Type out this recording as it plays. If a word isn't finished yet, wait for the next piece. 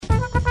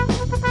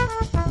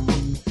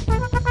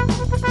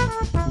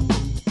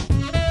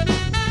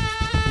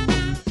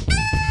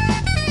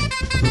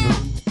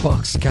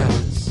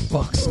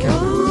Box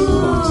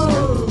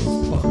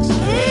cutters. Box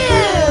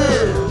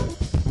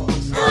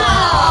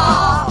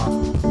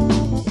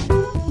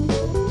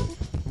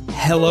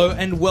Hello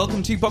and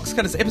welcome to Box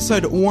Cutters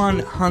episode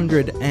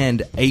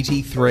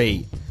 183.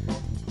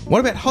 What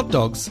about hot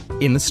dogs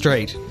in the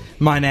street?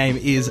 My name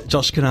is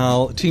Josh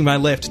Canal. To my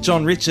left,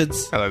 John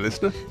Richards. Hello,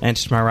 listener. And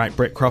to my right,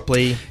 Brett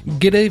Cropley.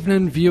 Good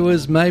evening,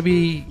 viewers.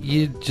 Maybe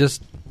you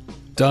just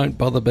don't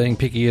bother being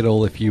picky at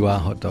all if you are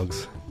hot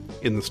dogs.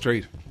 In the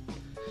street.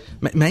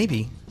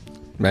 Maybe.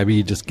 Maybe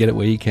you just get it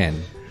where you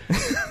can.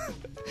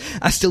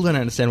 I still don't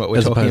understand what we're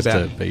as talking opposed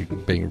about. to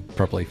being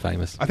properly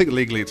famous. I think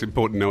legally it's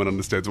important no one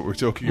understands what we're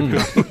talking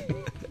about.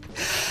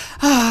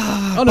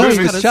 Oh no, he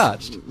Moving- was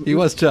charged. He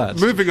was charged.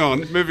 Moving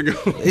on.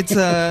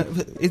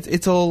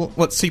 It's all,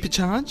 what,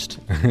 supercharged?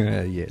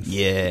 Yes.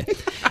 Yeah.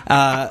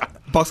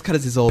 Box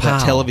Cutters is all about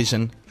Pow.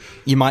 television.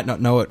 You might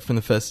not know it from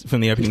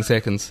the opening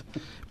seconds,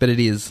 but it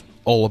is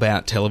all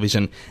about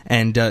television.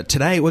 And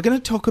today we're going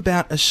to talk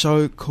about a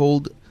show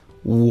called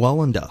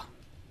Wallander.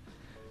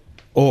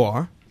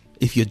 Or,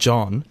 if you're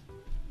John,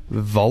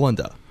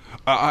 Wallander.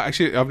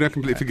 Actually, I've now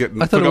completely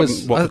forgotten I thought it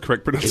was- what the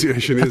correct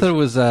pronunciation I is. thought it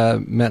was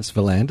Mats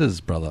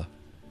Verlander's brother.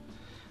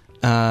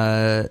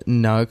 No,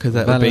 because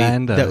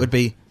Wallander. that would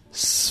be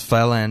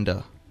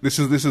Svalander. This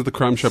is the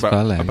crime show about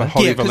Spalander.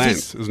 Holly Yeah, 'cause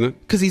Valance, isn't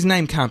it? Because his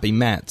name can't be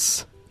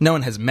Mats. No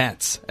one has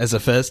Mats as a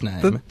first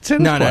name. The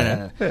tennis No.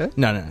 player. Yeah.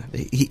 No.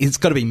 It's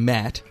got to be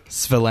Matt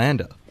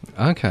Svalander,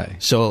 Okay.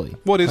 surely.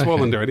 What is Okay.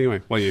 Wallander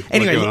anyway? Well, you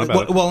Anyway, going on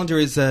about it.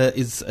 Wallander is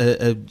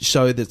a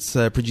show that's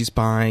produced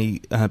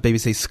by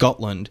BBC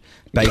Scotland,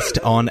 based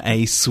on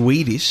a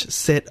Swedish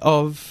set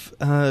of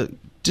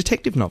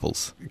detective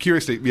novels.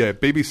 Curiously, yeah,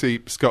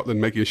 BBC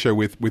Scotland making a show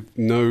with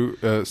no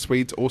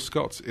Swedes or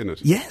Scots in it.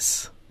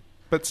 Yes.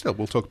 But still,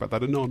 we'll talk about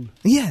that anon.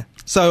 Yeah.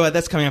 So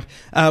that's coming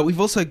up. We've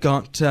also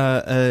got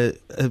a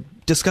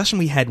discussion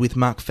we had with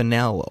Mark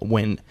Fennell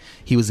when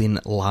he was in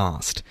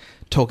last,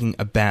 talking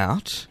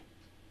about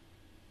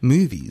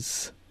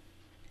movies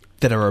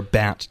that are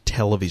about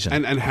television.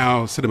 And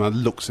how cinema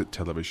looks at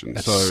television.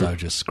 That's so so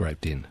just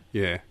scraped in.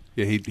 yeah.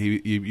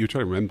 You're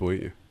trying to remember,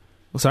 weren't you?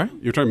 Well, sorry?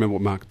 You're trying to remember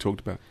what Mark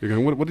talked about. You're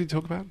going, what did he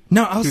talk about?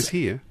 No, He was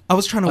here. I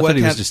was trying to I work thought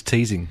he was out. just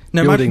teasing,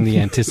 No, building my- the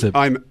anticipation.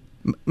 I'm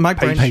My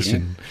brain,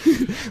 Patient.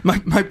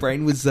 my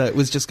brain was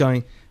just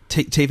going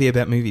TV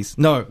about movies.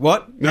 No,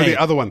 what? No, Hey,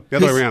 the other one. The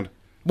other way who's- around.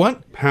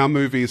 What? How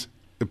movies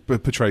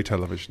portray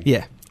television.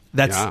 Yeah,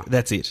 that's Yeah.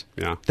 it.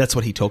 Yeah. That's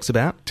what he talks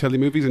about.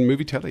 Telemovies and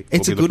movie telly.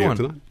 It's We'll a be good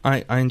looking at one.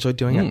 tonight. I enjoyed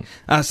doing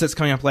it. So it's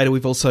coming up later.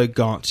 We've also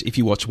got, if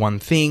you watch one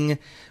thing,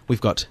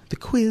 we've got the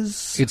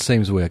quiz. It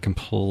seems we're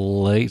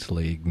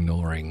completely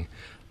ignoring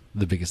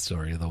the biggest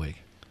story of the week.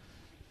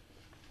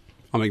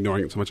 I'm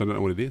ignoring it so much I don't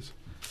know what it is.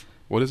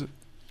 What is it?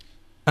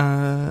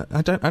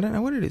 I don't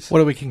know what it is. What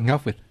are we kicking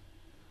off with?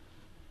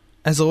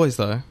 As always,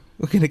 though,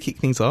 we're going to kick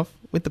things off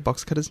with the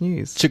Box Cutters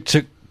news. Chick,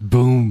 chick,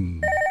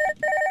 boom.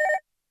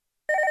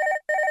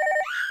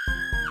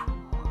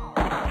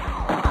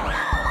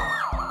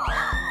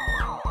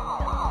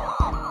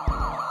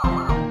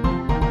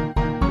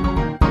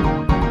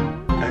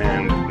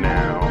 And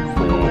now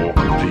for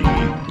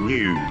the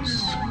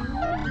news.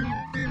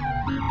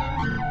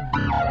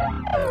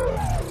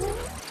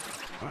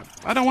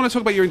 I don't want to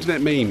talk about your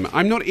internet meme.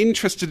 I'm not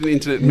interested in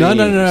internet No,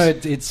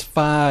 memes. no. It's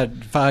far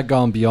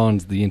gone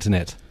beyond the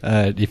internet.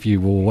 If you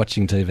were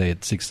watching TV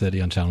at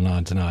 6:30 on Channel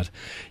 9 tonight,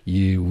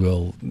 you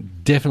will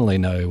definitely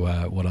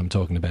know what I'm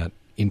talking about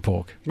in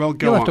pork. Well,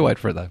 go You'll have to on. wait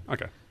for it, though.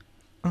 Okay.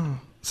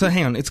 So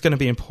hang on, it's going to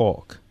be in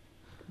pork.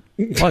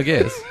 Well, I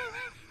guess.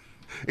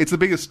 It's the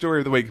biggest story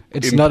of the week.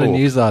 It's in not a pork.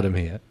 news item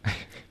here.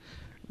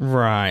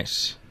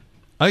 Right.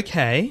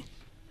 Okay.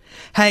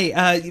 Hey,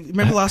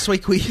 remember last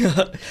week we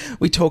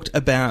talked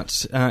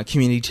about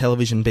community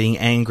television being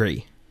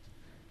angry.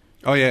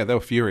 Oh, yeah, they were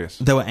furious.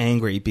 They were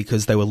angry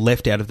because they were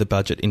left out of the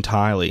budget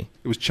entirely.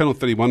 It was Channel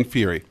 31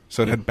 Fury,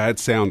 so it had bad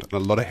sound and a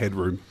lot of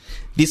headroom.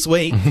 This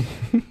week,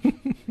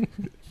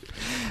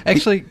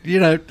 Actually,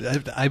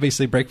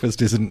 ABC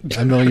Breakfast isn't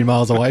a million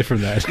miles away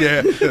from that.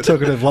 Yeah.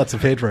 Talking of lots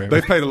of headroom.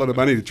 They've paid a lot of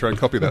money to try and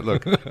copy that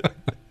look.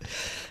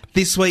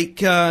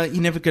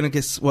 you're never going to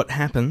guess what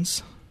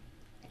happens.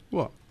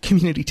 What?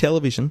 Community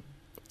television,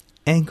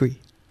 angry.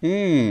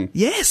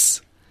 Yes.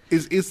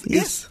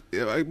 Yes.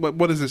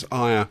 What is this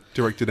ire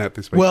directed at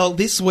this week? Well,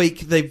 this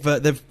week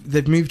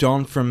they've moved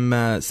on from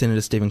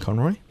Senator Stephen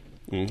Conroy,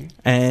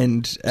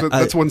 and so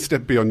that's one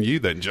step beyond you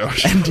then,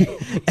 Josh.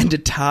 and are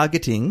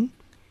targeting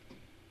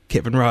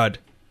Kevin Rudd.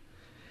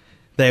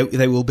 They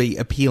will be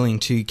appealing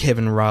to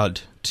Kevin Rudd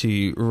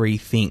to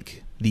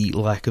rethink the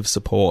lack of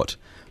support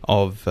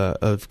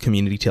of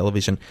community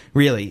television.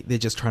 Really, they're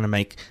just trying to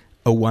make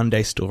a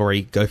one-day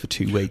story go for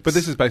 2 weeks. But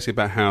this is basically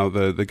about how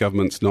the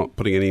government's not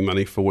putting any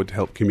money forward to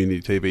help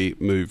community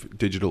TV move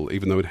digital,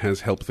 even though it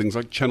has helped things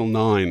like Channel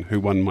 9, who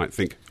one might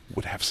think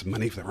would have some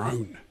money of their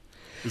own.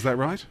 Is that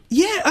right?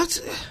 Yeah,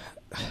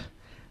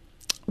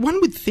 one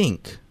would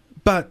think,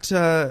 but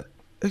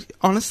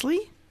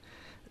honestly,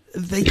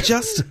 they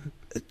just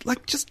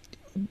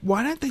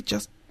why don't they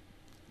just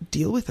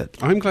deal with it.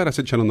 I'm glad I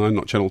said Channel 9,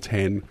 not Channel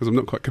 10, because I'm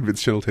not quite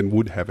convinced Channel 10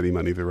 would have any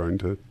money of their own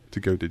to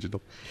go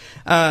digital.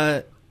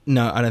 No,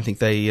 I don't think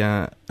they.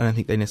 I don't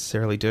think they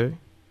necessarily do.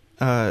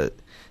 No,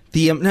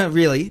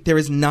 really, there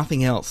is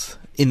nothing else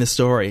in the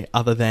story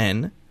other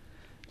than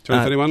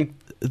Channel 31?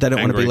 they don't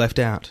want to be Angry. left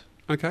out.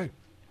 Okay.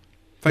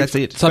 That's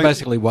it. So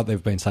basically what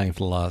they've been saying for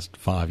the last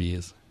 5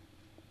 years.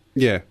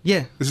 Yeah.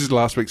 Yeah. This is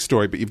last week's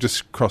story, but you've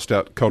just crossed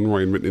out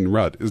Conroy and written in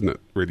Rudd, isn't it,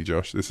 really,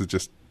 Josh? This is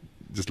just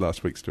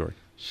last week's story.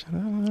 Shut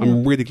up.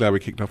 I'm really glad we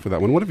kicked off with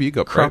that one. What have you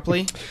got, Brad?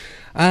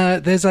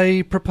 Cropley. There's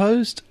a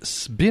proposed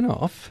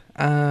spin-off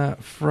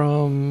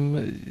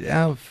from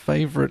our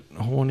favourite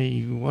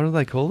horny... What do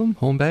they call them?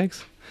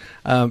 Hornbags?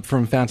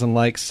 From Fountain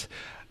Lakes,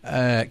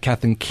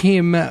 Kath and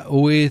Kim,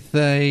 with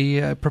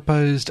a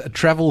proposed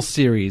travel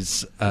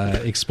series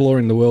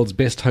exploring the world's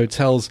best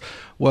hotels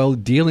while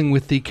dealing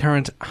with the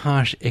current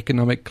harsh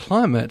economic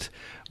climate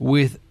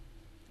with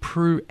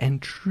Prue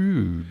and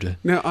Trude.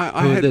 Now,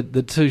 I who are had...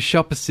 the two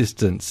shop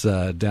assistants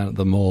down at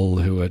the mall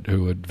who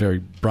are very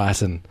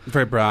bright and...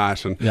 Very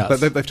bright, and Yes.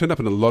 they've turned up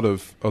in a lot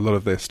of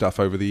their stuff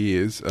over the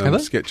years. Have they?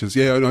 Sketches,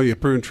 yeah.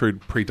 Prue and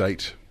Trude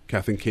predate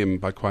Kath and Kim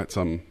by quite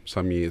some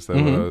years.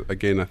 They were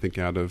again, I think,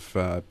 out of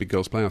Big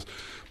Girls Playhouse.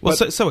 Well,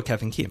 But- so are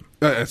Kath and Kim.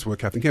 that's where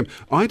Kath and Kim.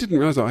 I didn't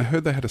realise that. I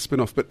heard they had a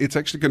spin-off, but it's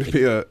actually going to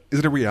be is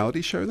it a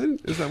reality show then?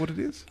 Is that what it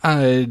is?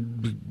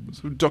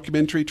 Sort of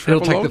documentary It'll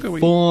travelogue? take the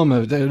form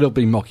of... It'll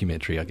be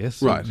mockumentary, I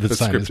guess. Right, The but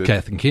same as scripted.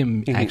 Kath and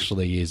Kim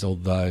actually is,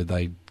 although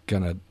they're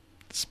going to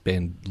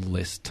spend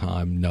less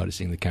time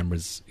noticing the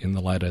cameras in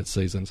the later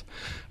seasons.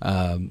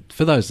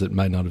 For those that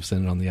may not have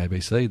seen it on the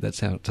ABC, that's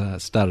how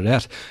it started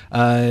out.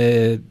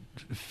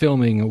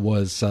 Filming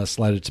was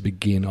slated to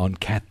begin on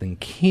Kath and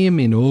Kim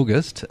in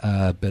August,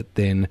 but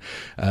then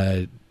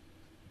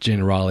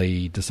Gina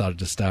Riley decided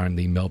to star in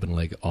the Melbourne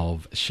leg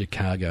of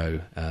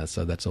Chicago,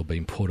 so that's all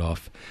been put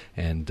off,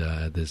 and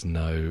there's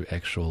no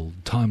actual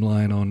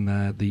timeline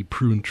on the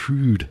Prue and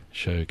Trude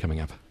show coming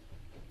up.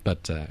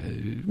 But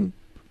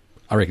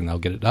I reckon they'll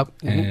get it up,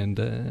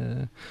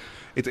 and...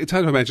 It's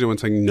hard to imagine anyone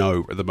saying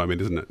no at the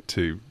moment, isn't it,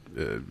 to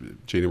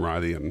Gina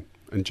Riley and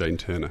Jane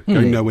Turner.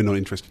 Going, no, we're not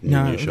interested in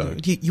your new show.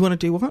 You want to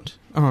do what?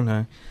 Oh,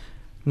 no.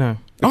 No.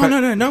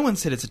 fact- No one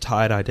said it's a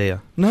tired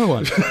idea. No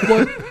one.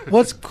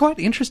 Well, it's quite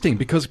interesting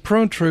because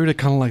Prue and Trude are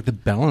kind of like the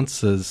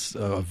balances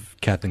of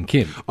Kath and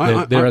Kim.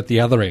 They're at the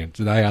other end.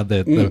 They are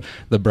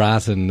the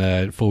brass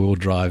and four-wheel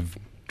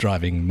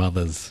driving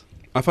mothers.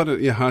 I find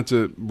it hard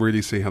to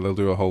really see how they'll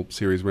do a whole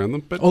series around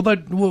them. But Although,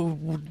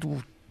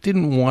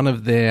 didn't one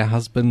of their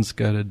husbands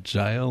go to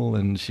jail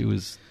and she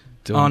was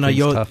doing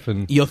things tough?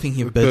 And you're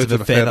thinking of Birds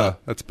of a Feather.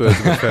 That's Birds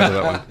of a Feather,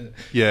 that one.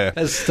 Yeah.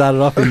 has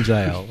started off in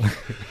jail.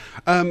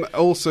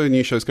 Also,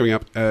 new shows coming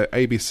up.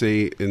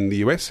 ABC in the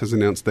US has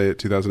announced their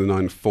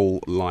 2009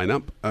 fall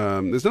lineup.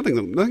 There's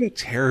nothing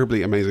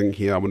terribly amazing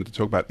here I wanted to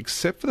talk about,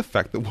 except for the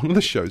fact that one of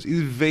the shows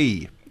is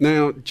V.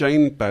 Now,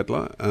 Jane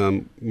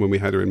Badler, when we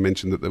had her in,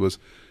 mentioned that there was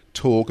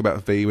talk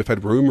about V. We've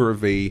had rumour of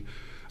V.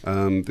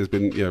 There's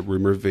been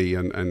rumour of V,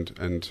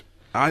 and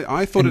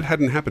I thought it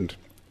hadn't happened.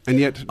 And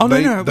yet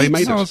they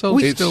made it. So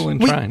it's still in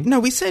train.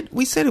 We said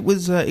it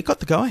was. It got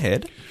the go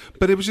ahead.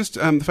 But it was just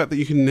the fact that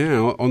you can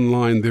now,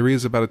 online, there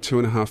is about a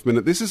 2.5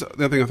 minute... This is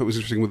the other thing I thought was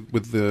interesting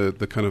with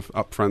the kind of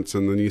upfronts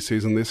and the new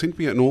season. There seem to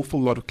be an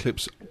awful lot of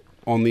clips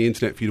on the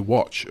internet for you to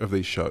watch of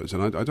these shows.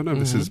 And I don't know if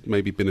this has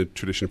maybe been a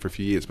tradition for a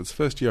few years, but it's the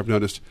first year I've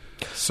noticed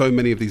so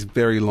many of these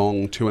very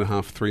long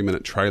 2.5, 3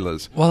 minute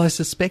trailers. Well, I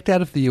suspect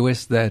out of the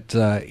US that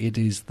it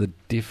is the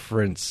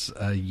difference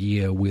a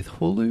year with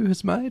Hulu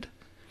has made.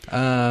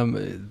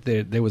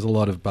 There was a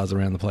lot of buzz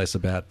around the place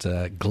about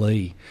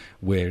Glee,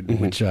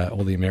 which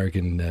all the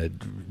American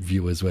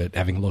viewers were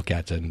having a look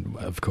at, and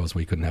of course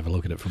we couldn't have a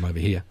look at it from over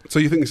here. So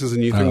you think this is a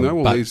new thing, though?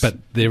 Or But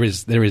there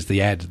is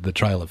the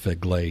trailer for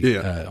Glee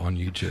on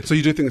YouTube. So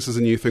you do think this is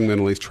a new thing, then,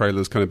 all these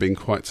trailers kind of being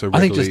quite so I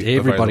readily think just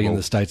everybody in available?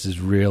 the States is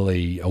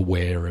really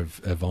aware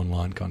of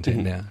online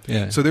content now.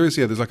 Yeah. So there's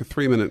like a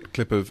 3 minute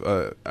clip of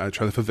a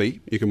trailer for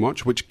V you can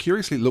watch, which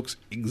curiously looks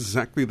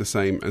exactly the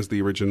same as the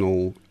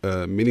original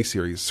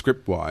miniseries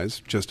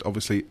script-wise, just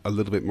obviously a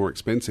little bit more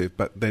expensive,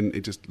 but then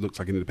it just looks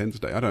like an Independence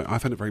Day. I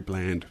found it very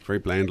bland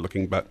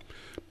looking, but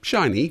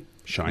shiny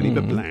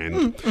but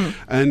bland.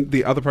 And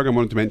the other program I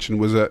wanted to mention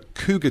was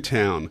Cougar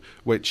Town,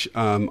 which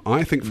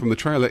I think from the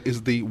trailer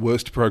is the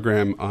worst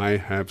program I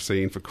have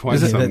seen for quite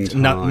some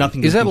time.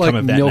 Nothing Is that can like come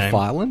of that MILF name.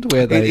 Island?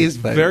 Where It is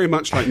very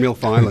much like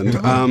MILF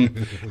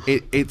Island.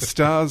 It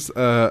stars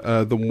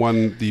the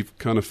one that you've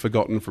kind of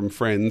forgotten from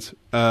Friends.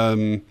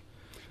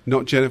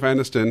 Not Jennifer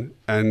Aniston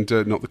and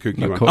not the kooky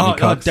Not one. Courtney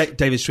Cox.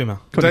 David Schwimmer.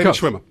 Courtney David Cox.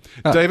 Schwimmer.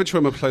 David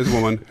Schwimmer plays a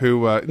woman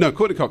who... no,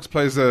 Courtney Cox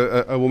plays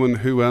a woman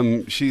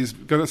who she's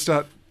going to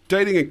start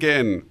dating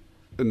again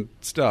and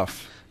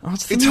stuff. Oh,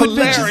 it's It's new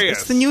hilarious. Adventures,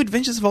 it's the new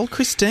adventures of old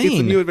Christine. It's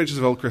the new adventures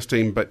of old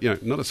Christine, but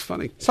not as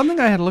funny. Something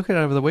I had a look at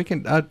over the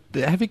weekend.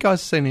 Have you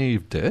guys seen any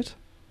of Dirt?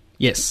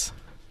 Yes.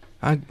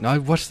 I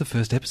watched the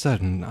first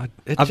episode and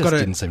it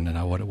didn't seem to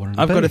know what it wanted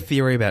to I've be. got a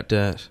theory about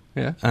Dirt.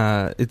 Yeah.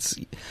 It's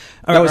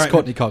That was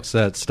Courtney Cox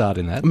start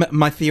in that.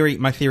 My theory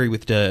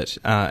with Dirt,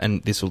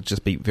 and this will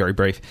just be very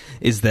brief,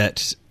 is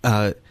that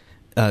they're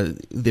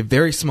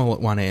very small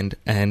at one end,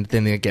 and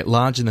then they get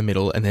large in the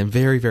middle, and then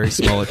very, very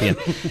small at the end.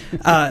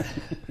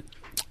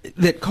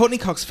 That Courtney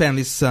Cox found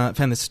this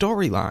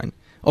storyline,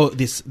 or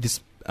this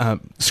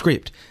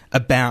script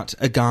about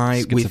a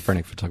guy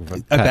schizophrenic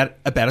photographer.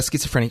 About a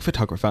schizophrenic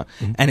photographer,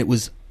 and it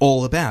was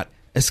all about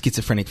a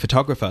schizophrenic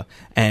photographer.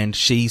 And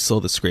she saw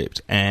the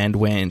script and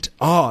went,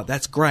 "Oh,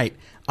 that's great!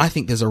 I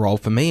think there's a role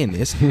for me in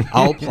this.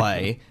 I'll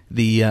play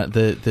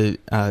the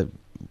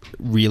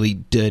really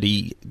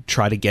dirty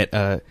try to get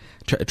a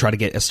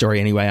story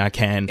any way I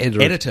can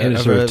editor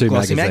of a two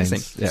glossy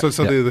magazines. magazine." So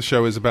suddenly the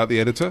show is about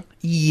the editor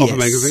Yes. of a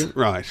magazine?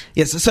 Right.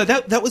 Yes, so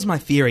that was my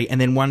theory, and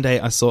then one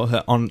day I saw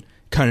her on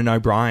Conan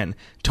O'Brien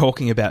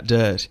talking about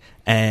Dirt,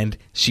 and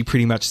she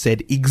pretty much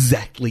said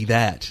exactly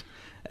that,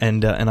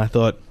 and I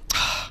thought,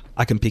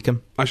 I can pick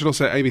him. I should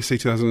also say ABC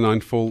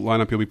 2009 fall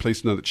lineup. You'll be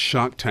pleased to know that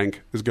Shark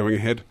Tank is going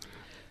ahead.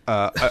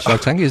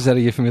 Shark Tank, is that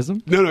a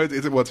euphemism? No,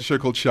 it's a show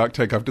called Shark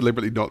Tank. I've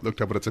deliberately not looked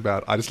up what it's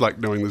about. I just like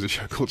knowing there's a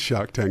show called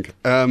Shark Tank.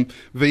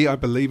 V, I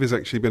believe, has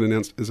actually been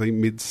announced as a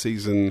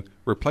mid-season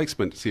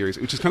replacement series,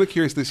 which is kind of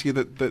curious this year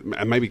that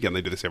and maybe again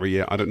they do this every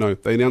year, I don't know.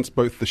 They announced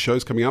both the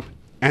shows coming up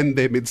and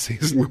their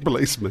mid-season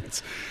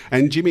replacements.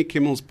 And Jimmy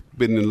Kimmel's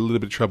been in a little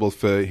bit of trouble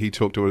he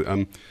talked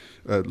to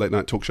a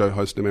late-night talk show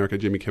host in America,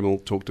 Jimmy Kimmel,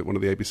 talked at one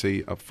of the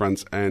ABC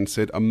upfronts and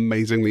said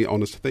amazingly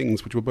honest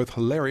things, which were both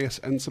hilarious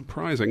and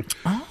surprising.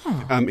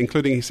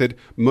 Including, he said,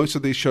 most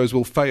of these shows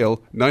will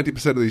fail.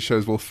 90% of these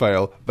shows will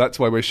fail. That's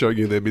why we're showing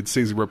you their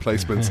mid-season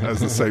replacements at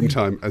the same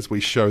time as we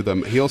show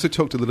them. He also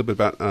talked a little bit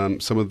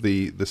about some of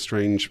the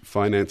strange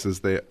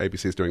finances that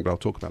ABC is doing, but I'll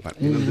talk about that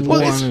in a little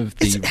Well, while.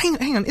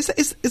 hang on. Is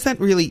that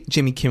really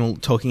Jimmy Kimmel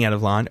talking out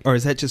of line, or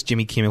is that just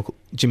Jimmy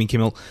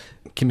Kimmel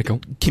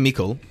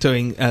chemical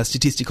doing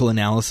statistical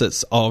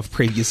analysis of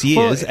previous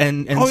years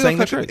and saying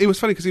the truth? It was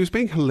funny because he was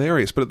being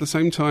hilarious, but at the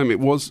same time, it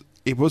was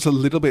a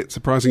little bit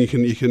surprising. You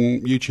can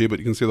YouTube it,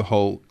 you can see the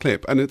whole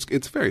clip, and it's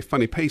a very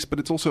funny piece, but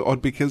it's also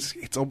odd because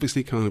it's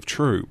obviously kind of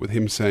true with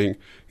him saying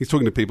he's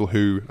talking to people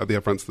who at the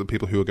upfronts, the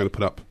people who are going to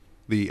put up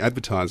the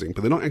advertising,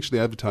 but they're not actually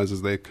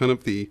advertisers. They're kind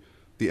of the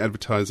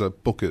advertiser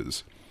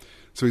bookers.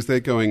 So he's there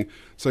going,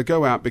 so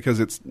go out because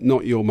it's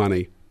not your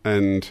money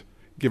and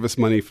give us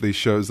money for these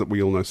shows that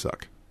we all know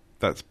suck.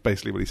 That's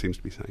basically what he seems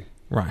to be saying.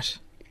 Right.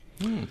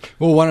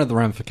 Well, one of the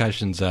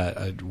ramifications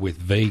with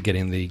V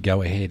getting the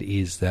go-ahead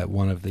is that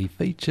one of the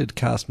featured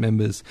cast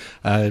members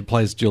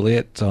plays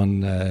Juliet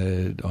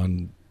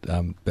on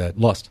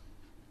Lost.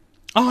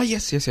 Oh,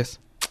 yes.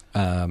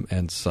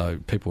 And so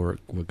people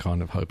were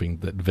kind of hoping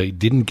that V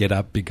didn't get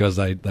up because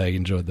they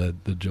enjoyed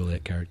the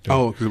Juliet character.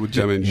 Oh, because it would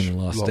damage in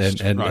Lost.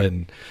 Right.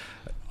 And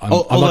I'm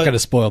not going to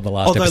spoil the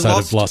last episode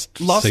of Lost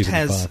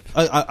season 5.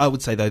 I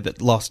would say, though,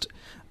 that Lost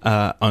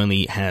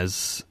only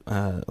has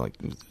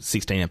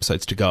 16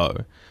 episodes to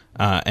go,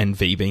 and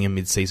V being a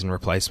mid-season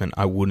replacement,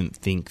 I wouldn't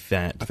think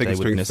that I think they it's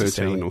would doing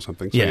necessarily 13 or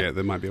something. So yeah,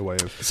 there might be a way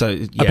of. So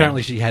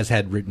apparently, she has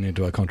had written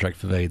into a contract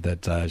for V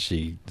that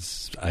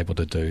she's able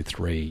to do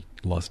 3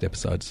 Lost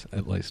episodes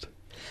at least.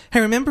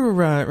 Hey,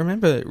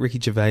 remember Ricky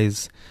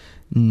Gervais'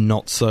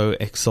 not so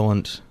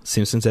excellent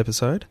Simpsons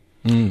episode?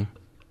 Mm.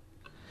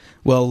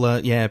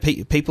 Well,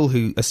 people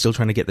who are still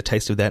trying to get the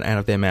taste of that out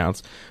of their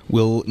mouths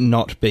will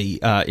not be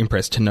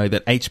impressed to know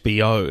that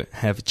HBO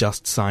have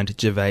just signed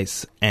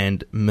Gervais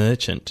and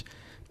Merchant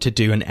to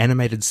do an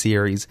animated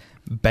series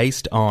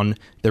based on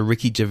the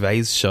Ricky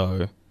Gervais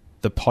show,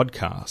 the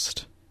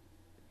podcast.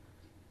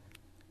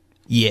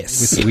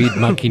 Yes. With weird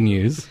monkey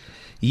news.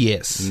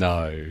 Yes.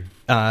 No.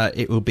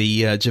 It will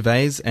be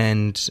Gervais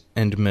and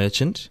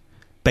Merchant.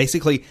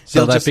 Basically,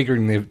 so they're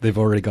figuring they've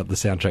already got the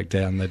soundtrack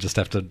down. They just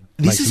have to.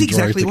 This is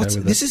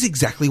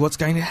exactly what's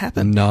going to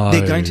happen. No,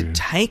 they're going to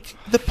take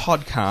the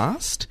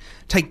podcast,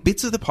 take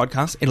bits of the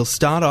podcast. It'll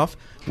start off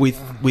with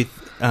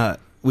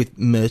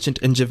Merchant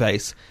and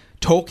Gervais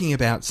talking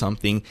about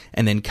something,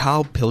 and then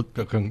Carl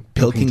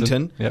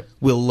Pilkington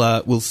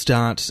will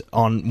start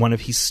on one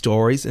of his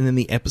stories, and then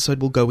the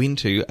episode will go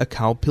into a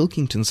Carl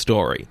Pilkington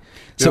story.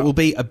 So it will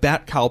be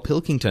about Carl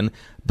Pilkington,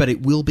 but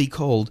it will be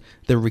called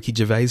The Ricky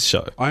Gervais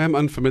Show. I am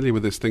unfamiliar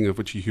with this thing of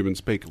which you humans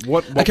speak.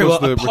 What was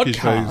a the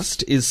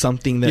podcast is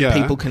something that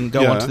people can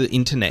go onto the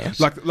internet.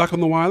 Like on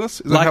the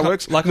wireless? Is that how it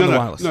works? Like on the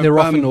wireless. They're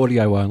often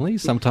audio only,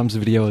 sometimes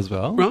video as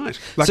well. Right.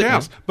 Like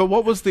ours. But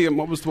what was the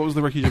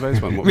Ricky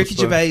Gervais one?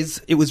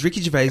 It was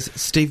Ricky Gervais,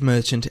 Steve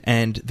Merchant,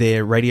 and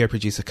their radio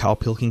producer, Carl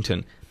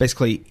Pilkington,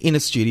 basically in a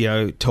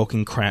studio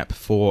talking crap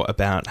for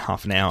about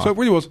half an hour. So it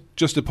really was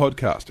just a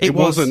podcast. It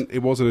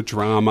wasn't a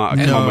drama,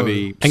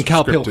 comedy. And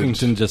Carl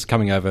Pilkington just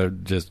coming over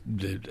just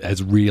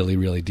as really,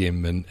 really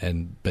dim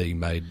and being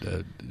made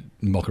a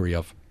mockery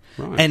of.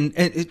 Right. And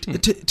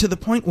to the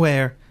point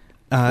where...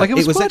 it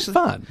was quite actually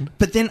fun.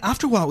 But then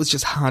after a while, it was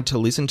just hard to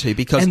listen to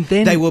because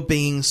they were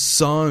being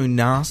so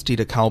nasty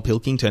to Carl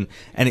Pilkington,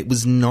 and it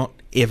was not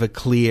ever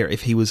clear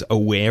if he was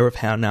aware of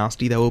how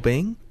nasty they were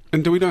being.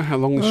 And do we know how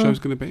long the show's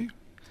going to be?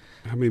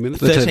 How many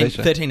minutes?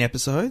 13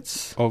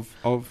 episodes. Of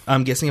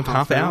I'm guessing of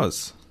half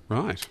hours.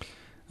 Right.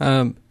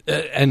 And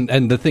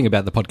the thing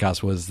about the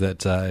podcast was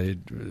that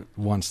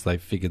once they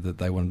figured that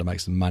they wanted to make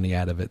some money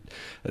out of it,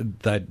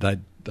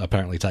 they'd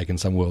apparently taken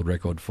some world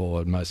record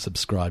for most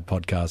subscribed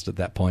podcast at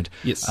that point.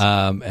 Yes.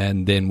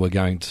 And then we're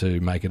going to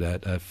make it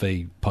a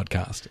fee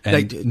podcast.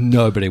 And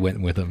nobody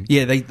went with them.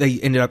 Yeah, they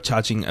ended up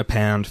charging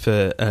 £1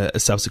 for a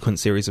subsequent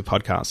series of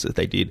podcasts that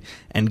they did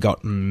and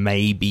got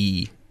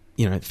maybe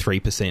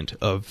 3%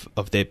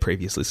 of their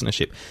previous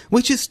listenership,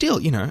 which is still,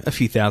 a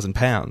few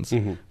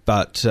 £1,000s,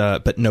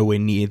 but nowhere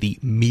near the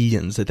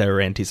millions that they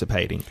were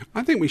anticipating.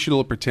 I think we should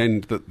all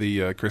pretend that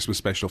the Christmas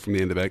special from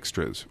the end of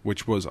Extras,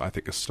 which was, I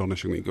think,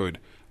 astonishingly good,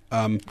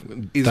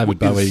 David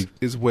Bowie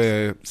is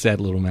where... Sad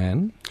Little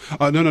Man.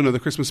 No. The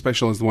Christmas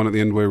special is the one at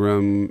the end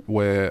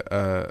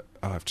where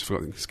I've just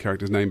forgotten his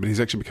character's name, but he's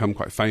actually become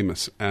quite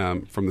famous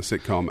from the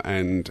sitcom,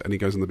 and he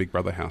goes in the Big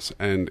Brother house,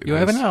 and You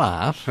having a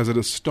laugh? Has an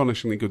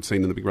astonishingly good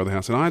scene in the Big Brother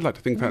house, and I'd like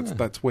to think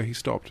that's where he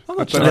stopped. Oh,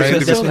 That's that's the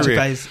end of his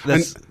Gervais,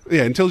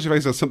 career. Until Gervais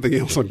does something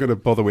else I'm going to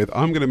bother with,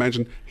 I'm going to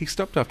imagine he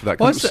stopped after that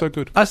because it was so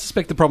good. I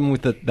suspect the problem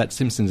with that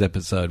Simpsons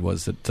episode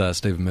was that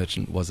Stephen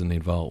Merchant wasn't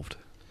involved.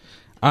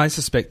 I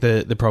suspect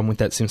the problem with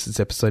that Simpsons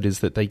episode is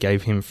that they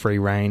gave him free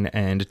rein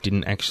and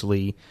didn't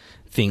actually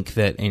think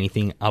that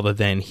anything other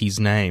than his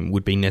name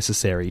would be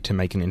necessary to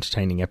make an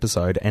entertaining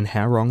episode, and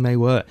how wrong they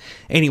were.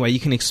 Anyway, you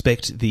can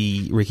expect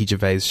the Ricky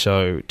Gervais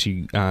show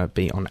to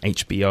be on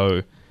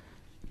HBO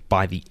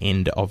by the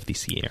end of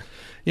this year.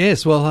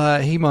 Yes,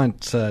 well, he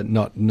might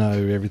not know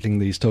everything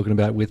that he's talking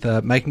about with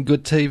making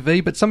good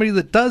TV, but somebody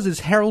that does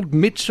is Harold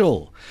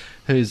Mitchell,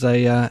 who's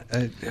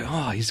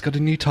he's got a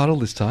new title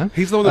this time.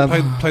 He's the one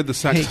that played the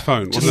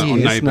saxophone, wasn't it, on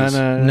Neighbours?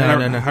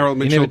 No. Harold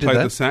Mitchell played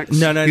the sax.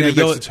 No. He did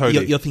Mr.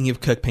 Toady. You're thinking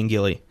of Kirk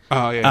Pengilly.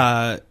 Oh,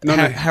 yeah.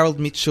 Harold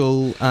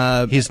Mitchell...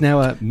 he's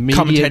now a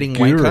media commentating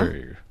guru.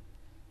 wanker.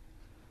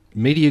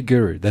 Media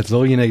guru. That's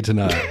all you need to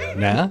know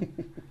now.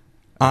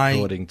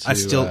 According to I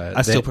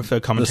still prefer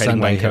commentating the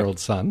Sunday wanker. Herald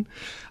Sun.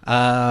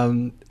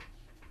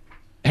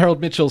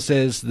 Harold Mitchell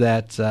says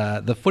that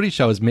the Footy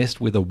Show has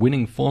messed with a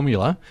winning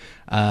formula,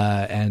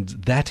 and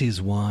that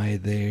is why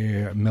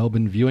their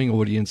Melbourne viewing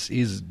audience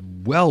is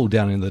well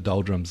down in the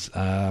doldrums.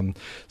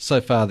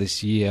 So far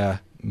this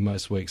year,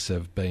 most weeks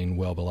have been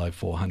well below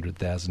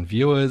 400,000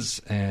 viewers,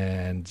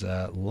 and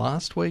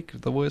last week,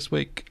 the worst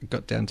week,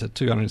 got down to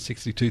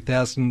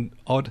 262,000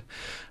 odd.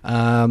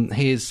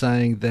 He is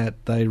saying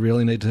that they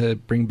really need to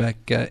bring back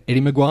Eddie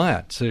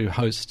Maguire to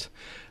host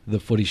the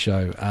Footy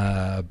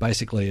Show.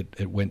 Basically,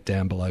 it went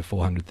down below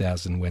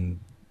 400,000 when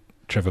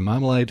Trevor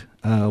Marmalade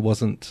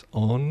wasn't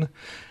on,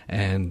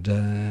 and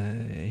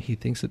he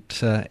thinks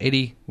that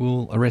Eddie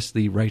will arrest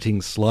the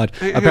ratings slide.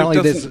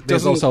 Apparently,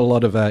 there's also a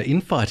lot of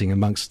infighting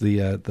amongst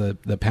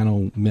the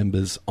panel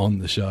members on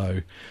the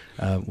show,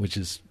 which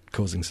is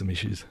causing some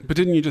issues. But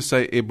didn't you just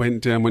say it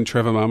went down when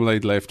Trevor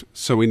Marmalade left,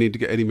 so we need to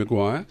get Eddie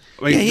Maguire?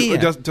 I mean,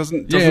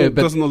 doesn't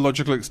the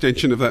logical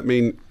extension of that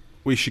mean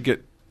we should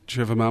get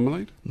Trevor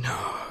Marmalade?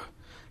 No.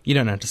 You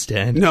don't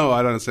understand. No, I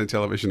don't understand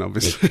television,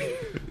 obviously.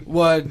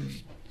 Well,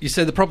 you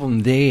see, the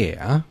problem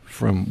there,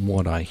 from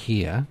what I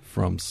hear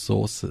from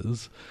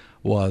sources,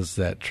 was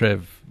that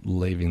Trev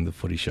leaving the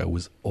Footy Show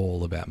was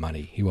all about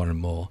money. He wanted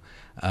more.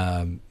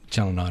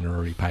 Channel 9 are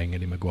already paying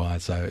Eddie Maguire,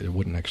 so it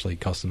wouldn't actually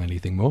cost them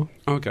anything more.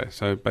 Okay,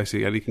 so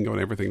basically Eddie can go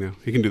on everything now.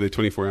 He can do their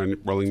 24-hour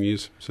rolling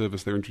news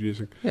service they're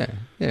introducing. Yeah.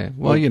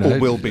 Well, or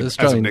will be, as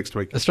of next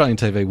week. Australian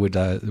TV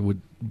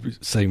would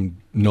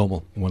seem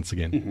normal once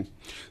again. Mm-hmm.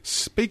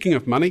 Speaking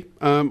of money,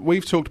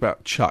 we've talked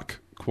about Chuck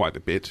quite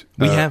a bit.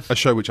 We have. A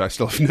show which I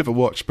still have never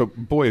watched, but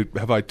boy,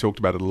 have I talked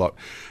about it a lot.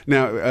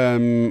 Now,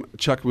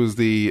 Chuck was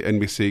the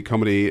NBC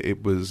comedy.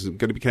 It was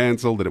going to be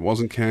cancelled, then it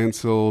wasn't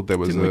cancelled. There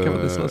was Didn't we cover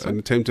this last an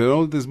week? attempt to...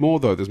 Oh, there's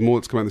more, though. There's more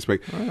that's come out this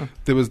week. Oh.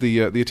 There was the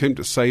attempt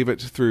to save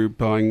it through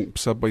buying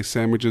Subway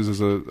sandwiches as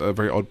a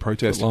very odd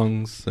protest.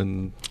 Longs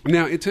and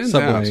Now, it turns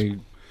out... Subway.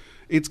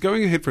 It's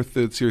going ahead for a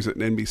third series at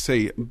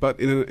NBC, but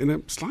in a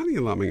slightly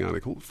alarming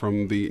article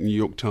from the New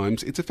York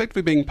Times, it's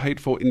effectively being paid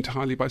for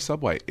entirely by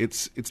Subway.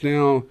 It's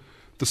now...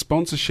 The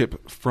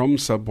sponsorship from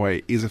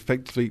Subway is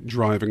effectively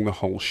driving the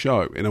whole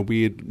show in a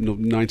weird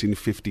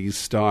 1950s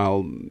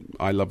style,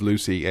 I Love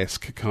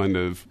Lucy-esque kind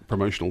of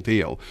promotional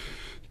deal,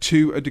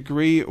 to a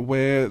degree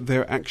where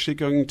they're actually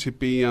going to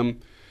be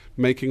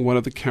making one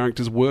of the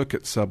characters work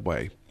at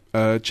Subway.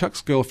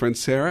 Chuck's girlfriend,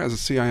 Sarah, is a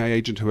CIA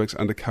agent who works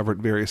undercover at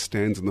various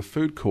stands in the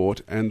food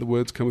court, and the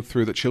word's come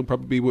through that she'll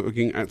probably be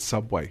working at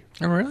Subway.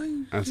 Oh,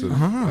 really? As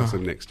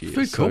of next year.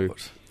 Food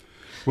court.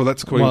 Well,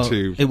 that's according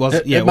to... It was.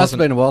 It must have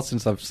been a while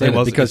since I've seen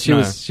it because she no.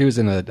 was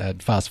in a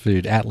fast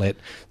food outlet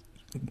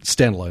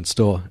standalone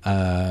store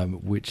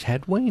which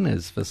had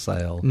wieners for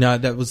sale. No,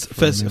 that was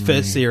first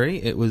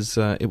series. It was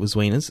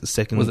Wieners.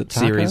 Second Was it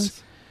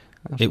series,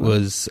 tacos? it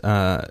was.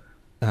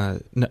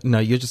 No,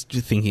 you're just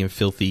thinking of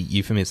filthy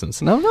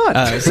euphemisms. No, I'm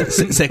not.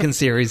 Second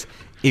series,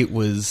 it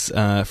was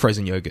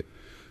frozen yogurt.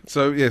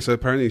 So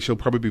apparently she'll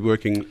probably be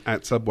working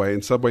at Subway,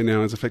 and Subway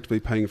now is effectively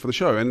paying for the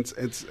show, and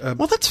it's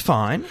Well, that's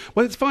fine.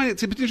 well, it's fine.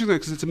 It's a bit interesting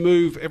because it's a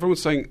move.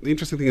 Everyone's saying the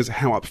interesting thing is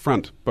how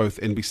upfront both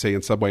NBC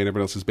and Subway and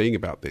everyone else is being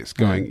about this,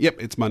 going,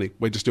 "Yep, it's money.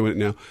 We're just doing it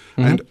now."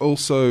 And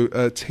also,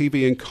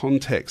 TV and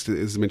Context,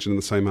 as mentioned in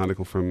the same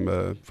article from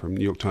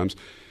New York Times,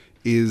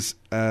 is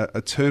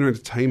a Turner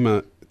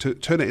Entertainment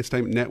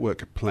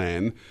Network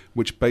plan,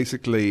 which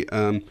basically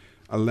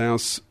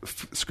allows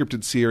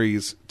scripted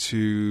series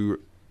to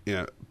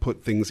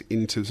put things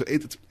into. So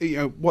it's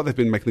what they've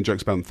been making the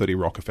jokes about on 30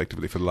 Rock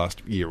effectively for the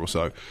last year or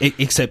so.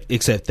 Except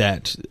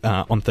that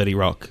on 30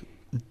 Rock,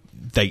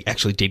 they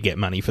actually did get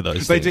money for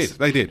those. They things.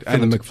 did. For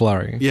the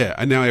McFlurry. Yeah,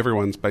 and now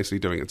everyone's basically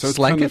doing it. So it's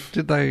Slank kind it? of,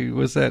 Did they?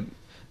 Was that?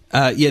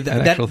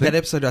 That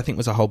episode I think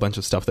was a whole bunch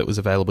of stuff that was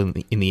available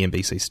in the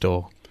NBC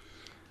store.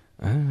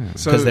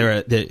 so Because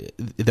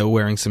they were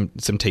wearing some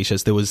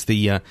T-shirts. There was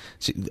the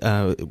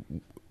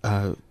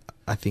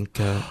I think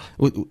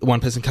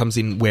one person comes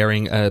in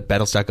wearing a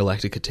Battlestar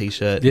Galactica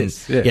T-shirt.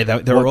 Yes, and, yeah.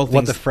 There are all things.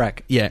 What the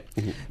frack? Yeah,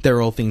 there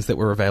are all things that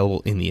were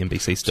available in the NBC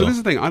So store. this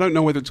is the thing. I don't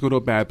know whether it's good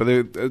or bad, but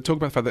they talk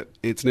about the fact that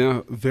it's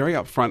now very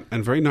upfront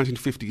and very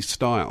 1950s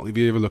style. If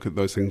you ever look at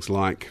those things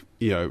like,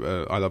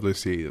 I Love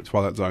Lucy,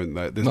 Twilight Zone,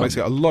 there's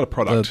basically a lot of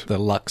product. The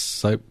Lux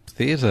Soap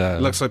Theatre.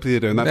 Lux Soap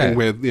Theatre, and that thing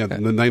where the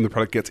name of the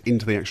product gets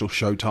into the actual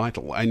show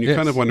title. And you're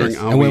kind of wondering,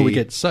 are and we... where we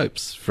get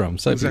soaps from.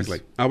 Soapies.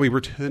 Exactly. Are we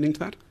returning to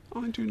that?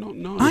 I do not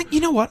know.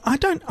 You know what? I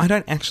don't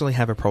actually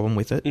have a problem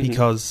with it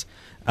because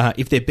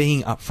if they're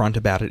being upfront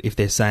about it, if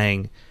they're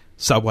saying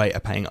Subway are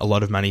paying a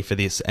lot of money for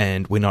this,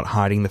 and we're not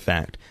hiding the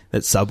fact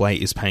that Subway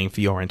is paying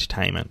for your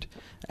entertainment,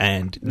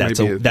 and that's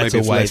maybe a it's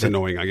way less that,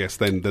 annoying, I guess,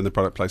 than the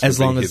product placement as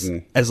long being as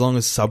hidden. as long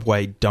as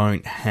Subway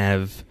don't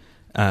have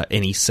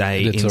any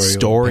say in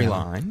Editorial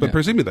storyline. But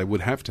presumably they would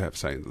have to have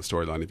say in the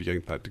storyline if you're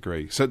getting to that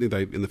degree. Certainly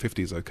they in the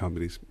 50s those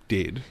companies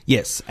did.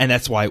 Yes, and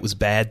that's why it was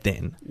bad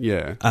then.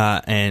 Yeah.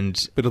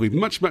 And But it'll be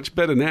much, much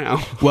better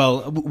now.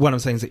 well, what I'm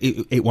saying is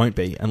it won't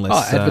be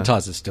unless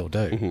advertisers still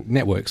do.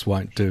 Networks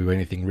won't do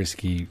anything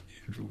risky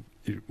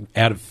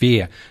out of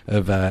fear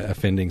of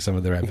offending some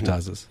of their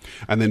advertisers.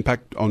 And then back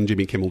on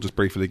Jimmy Kimmel, just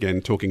briefly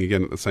again, talking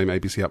again at the same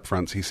ABC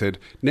upfronts, he said,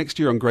 next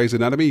year on Grey's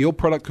Anatomy, your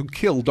product could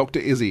kill Dr.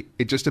 Izzy.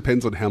 It just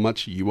depends on how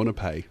much you want to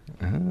pay.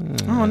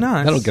 Oh,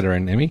 nice. That'll get her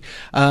an Emmy.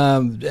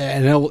 And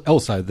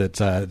also that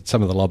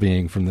some of the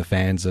lobbying from the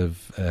fans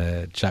of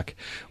Chuck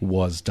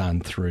was done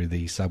through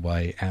the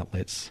Subway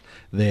outlets.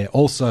 They're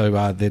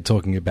also they're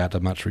talking about a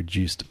much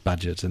reduced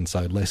budget and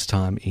so less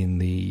time in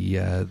the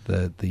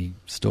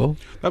store.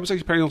 That was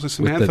actually apparently also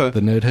Samantha. With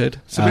the nerd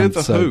herd.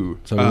 Samantha Who.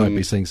 So we won't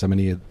be seeing so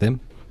many of them.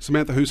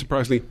 Samantha Who,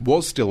 surprisingly,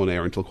 was still on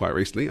air until quite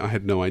recently. I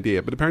had no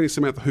idea. But apparently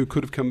Samantha Who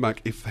could have come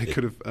back if they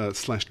could have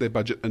slashed their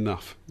budget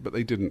enough. But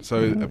they didn't.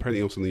 So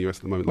apparently also in the US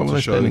at the moment, What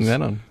lots were of they spending shows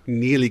that on?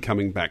 nearly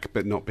coming back,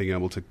 but not being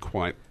able to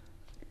quite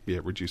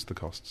reduce the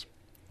costs.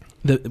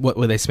 What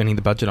were they spending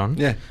the budget on?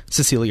 Yeah.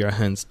 Cecilia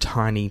Ahern's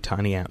tiny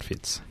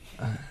outfits.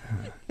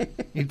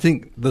 You'd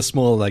think the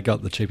smaller they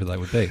got, the cheaper they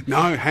would be.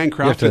 No, You have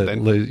handcrafted to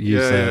then.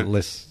 use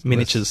less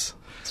Miniatures.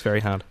 It's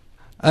very hard.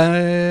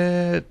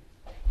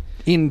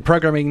 In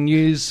programming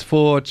news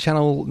for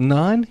Channel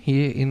 9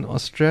 here in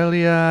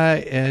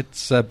Australia,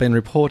 it's been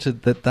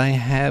reported that they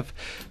have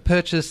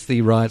purchased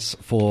the rights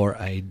for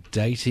a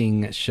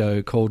dating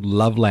show called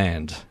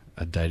Loveland.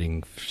 A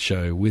dating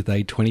show with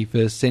a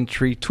 21st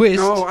century twist.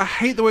 Oh, I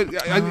hate the word.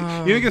 You're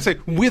going to say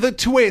with a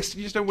twist.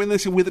 You just don't. When they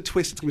say with a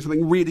twist, it's going to be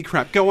something really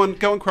crap. Go on,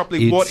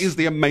 properly. What is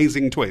the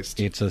amazing twist?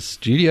 It's a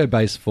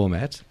studio-based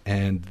format,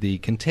 and the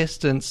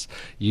contestants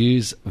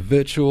use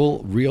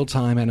virtual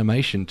real-time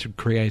animation to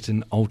create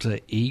an alter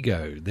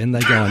ego. Then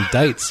they go on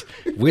dates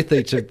with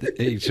each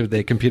of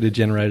their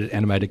computer-generated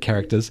animated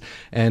characters,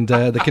 and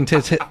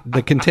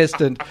the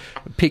contestant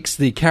picks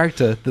the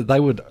character that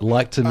they would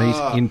like to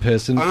meet in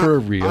person for a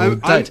real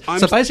date.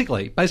 So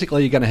basically,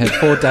 you're going to have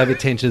 4 David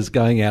Tenchers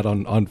going out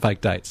on fake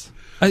dates.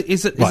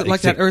 Is it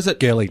like that, or is it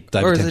girly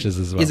David Tenchers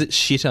as well? Is it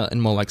shitter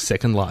and more like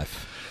Second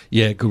Life?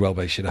 Yeah, good well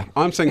be shitter.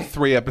 I'm saying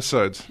 3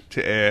 episodes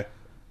to air.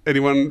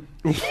 Anyone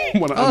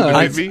want to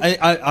undermine me?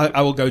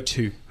 I will go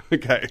 2.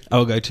 Okay. I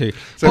will go 2.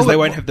 Because they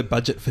won't have the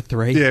budget for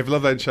 3. Yeah, if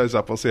Loveland shows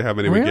up, we'll see how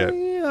many we get.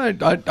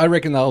 I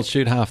reckon they'll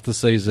shoot half the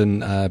season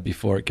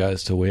before it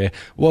goes to air.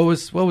 What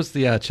was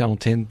the Channel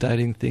 10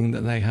 dating thing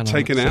that they had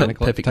Taken on? Out?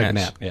 Perfect Taken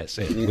Match. Out, yes.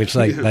 Which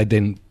they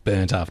then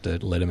burnt after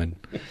Letterman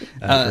for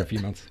a few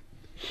months.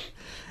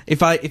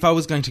 If I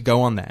was going to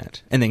go on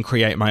that and then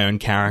create my own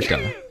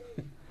character,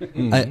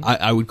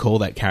 I would call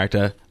that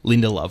character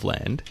Linda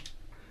Loveland.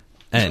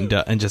 And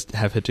just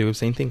have her do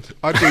obscene things.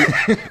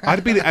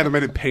 I'd be the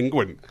animated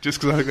penguin, just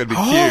because I think that'd be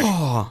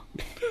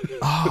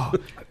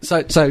cute.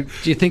 So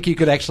do you think you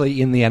could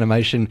actually, in the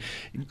animation...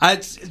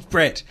 It's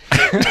Brett,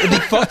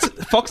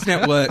 the Fox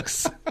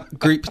Network's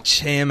group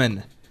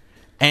chairman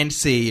and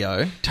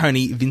CEO,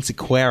 Tony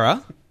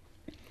Vinciquerra,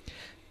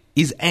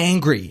 is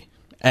angry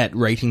at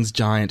ratings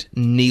giant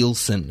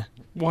Nielsen.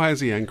 Why is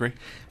he angry?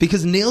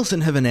 Because Nielsen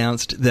have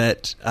announced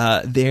that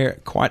they're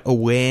quite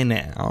aware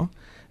now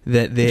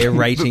that their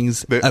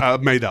ratings They're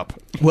made up.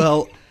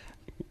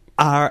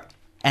 are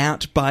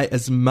out by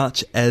as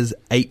much as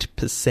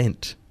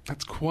 8%.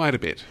 That's quite a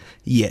bit.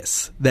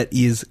 Yes, that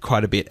is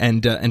quite a bit,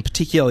 and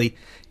particularly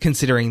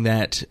considering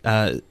that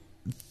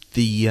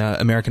the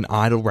American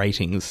Idol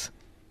ratings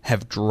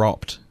have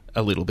dropped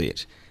a little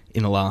bit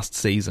in the last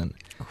season.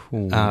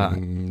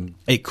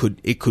 It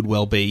could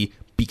well be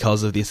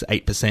because of this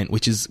 8%,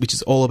 which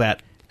is all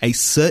about a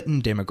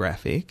certain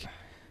demographic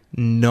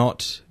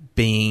not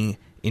being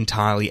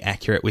entirely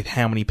accurate with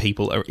how many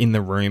people are in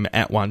the room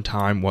at one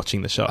time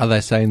watching the show. Are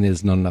they saying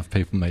there's not enough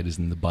people meters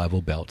in the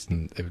Bible Belt,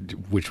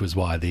 which was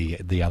why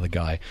the other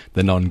guy,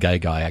 the non-gay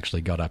guy,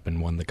 actually got up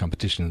and won the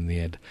competition in the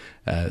end?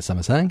 Some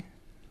are saying?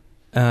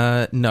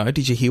 No.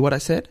 Did you hear what I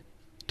said?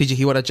 Did you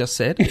hear what I just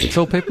said? It's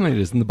all people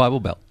meters in the Bible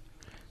Belt.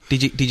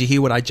 Did you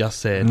hear what I just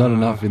said? Not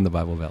enough in the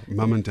Bible Belt.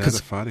 Mum and Dad are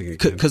fighting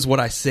again. Because what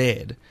I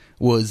said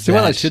was So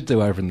what they should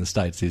do over in the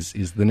States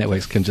is the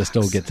networks can just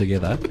all get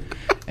together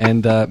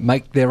and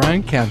make their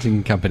own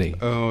counting company.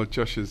 Oh,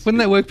 Josh is... Wouldn't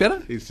that work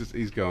better?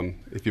 He's gone.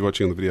 If you're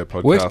watching on the video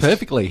podcast... Works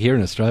perfectly here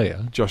in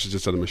Australia. Josh has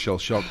just done a Michelle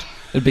shocked.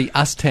 It'd be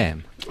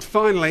Us-Tam.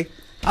 Finally...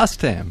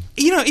 Us-Tam.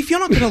 You know, if you're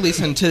not going to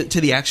listen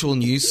to the actual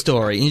news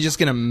story and you're just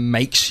going to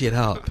make shit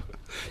up...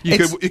 You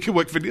could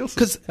work for Nielsen.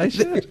 Because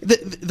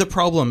the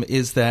problem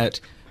is that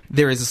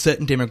there is a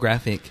certain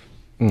demographic,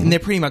 and they're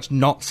pretty much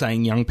not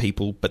saying young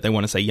people, but they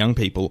want to say young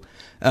people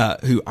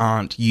who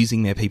aren't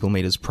using their people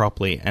meters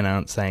properly and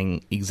aren't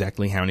saying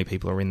exactly how many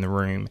people are in the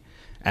room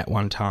at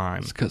one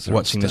time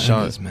watching the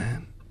show.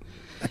 Man.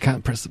 I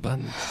can't press the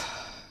buttons.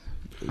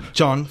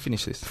 John,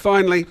 finish this.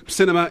 Finally,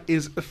 cinema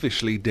is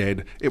officially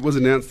dead. It was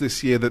announced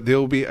this year that there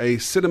will be a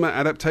cinema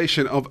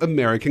adaptation of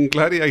American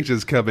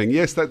Gladiators coming.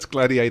 Yes, that's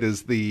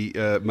Gladiators,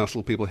 the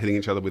muscle people hitting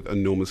each other with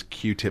enormous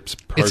Q-tips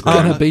program. It's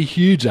going to be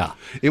huger.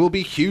 It will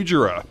be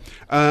huger.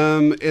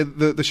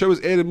 The show has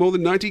aired in more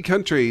than 90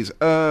 countries.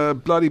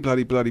 Bloody,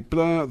 bloody, bloody,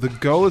 blah. The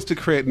goal is to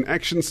create an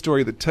action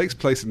story that takes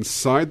place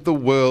inside the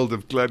world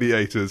of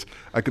Gladiators.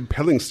 A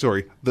compelling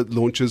story that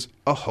launches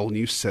a whole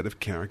new set of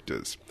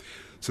characters.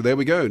 So there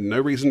we go.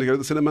 No reason to go to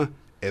the cinema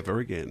ever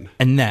again.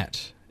 And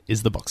that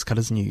is the Box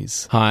Cutters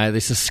News. Hi,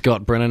 this is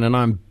Scott Brennan, and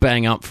I'm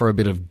bang up for a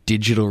bit of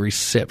digital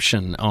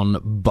reception on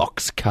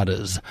Box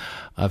Cutters.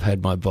 I've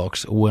had my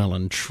box well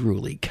and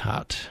truly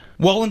cut.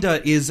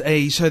 Wallander is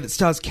a show that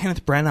stars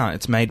Kenneth Branagh.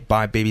 It's made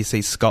by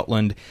BBC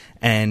Scotland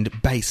and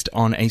based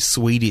on a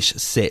Swedish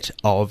set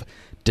of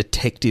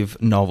detective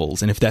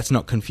novels. And if that's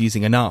not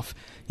confusing enough,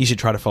 you should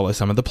try to follow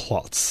some of the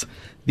plots.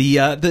 The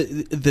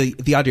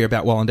idea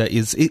about Wallander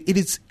is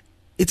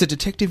it's a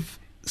detective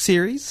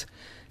series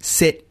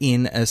set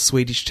in a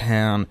Swedish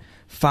town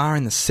far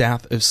in the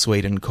south of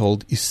Sweden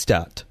called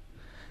Ystad,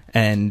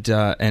 and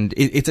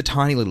it's a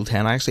tiny little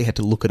town. I actually had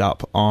to look it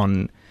up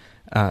on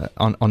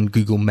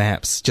Google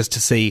Maps just to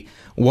see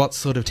what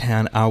sort of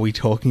town are we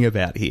talking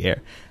about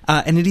here.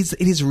 And it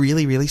is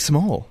really, really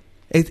small.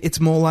 It's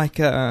more like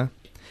a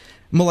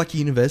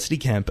university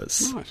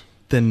campus, Right.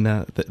 than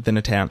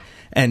a town.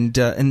 And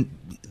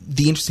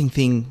the interesting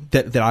thing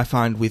that I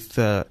find with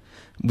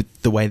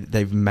the way that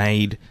they've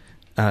made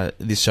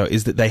this show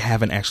is that they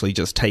haven't actually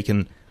just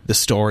taken the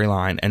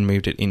storyline and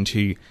moved it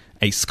into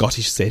a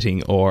Scottish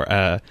setting or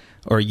a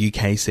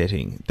UK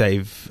setting.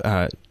 They've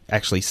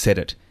actually set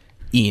it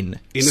in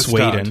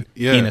Sweden,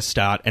 in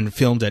Ystad, and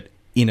filmed it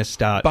in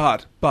Ystad.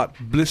 But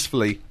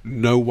blissfully,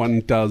 no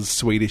one does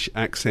Swedish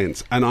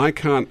accents, and I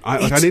can't.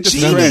 I need to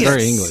genius. stress.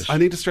 Very English. I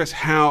need to stress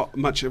how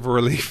much of a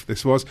relief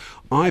this was.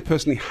 I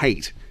personally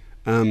hate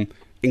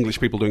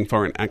English people doing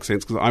foreign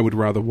accents because I would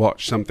rather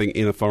watch something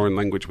in a foreign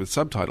language with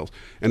subtitles.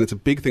 And it's a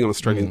big thing on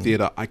Australian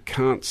theatre. I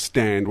can't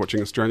stand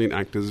watching Australian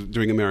actors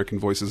doing American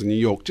voices in New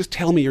York. Just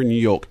tell me you're in New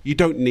York. You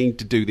don't need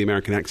to do the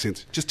American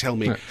accents. Just tell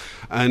me. Right.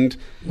 And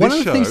One this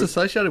of the show, things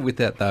associated with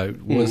that, though,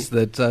 was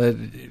that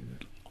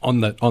on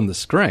the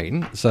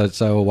screen,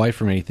 so away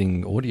from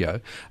anything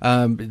audio,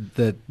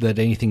 that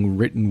anything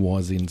written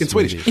was in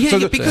Swedish. Yeah, so,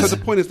 yeah,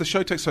 the point is the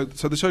show takes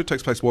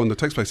place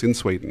takes place in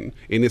Sweden,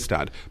 in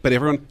Ystad, but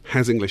everyone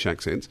has English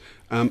accents.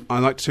 I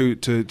like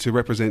to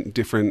represent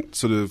different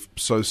sort of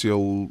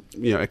social,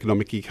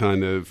 economic-y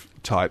kind of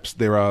types.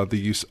 There are the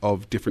use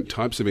of different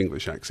types of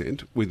English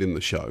accent within the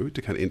show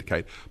to kind of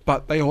indicate,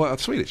 but they all are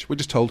Swedish. We're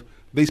just told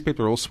these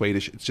people are all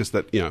Swedish. It's just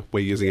that we're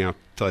using our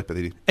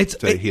telepathy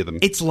to hear them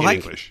in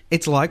English.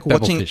 It's like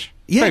watching Babelfish.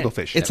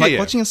 Babelfish. It's Yeah, like yeah.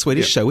 watching a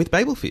Swedish show with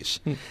Babelfish,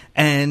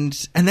 and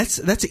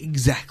that's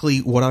exactly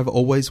what I've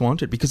always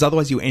wanted. Because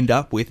otherwise, you end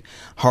up with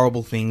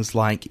horrible things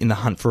like in The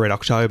Hunt for Red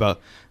October,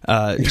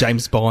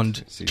 James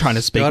Bond trying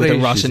to speak with a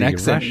Scottish, Russian is he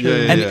accent,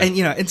 Russian?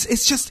 Yeah. and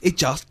it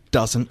just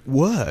doesn't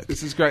work.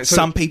 This is great. So-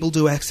 Some people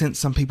do accents,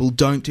 some people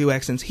don't do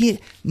accents. Here,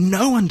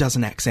 no one does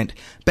an accent,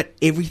 but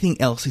everything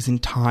else is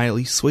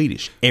entirely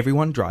Swedish.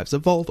 Everyone drives a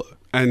Volvo.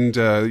 And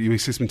you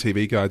see some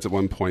TV guides at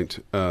one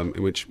point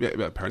in which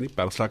apparently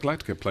Battlestar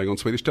Galactica playing on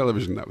Swedish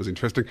television. That was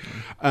interesting.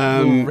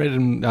 Red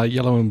and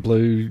yellow and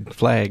blue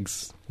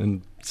flags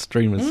and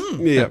streamers.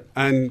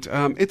 And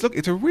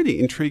it's a really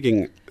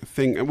intriguing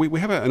thing. And we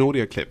have an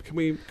audio clip. Can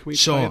we play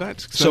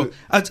that? Sure.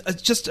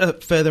 Just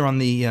further on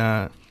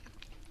the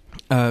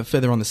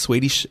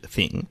Swedish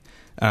thing,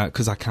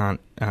 because I can't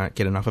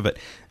get enough of it.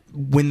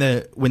 When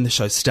the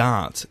show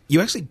starts, you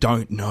actually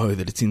don't know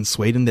that it's in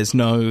Sweden. There's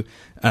no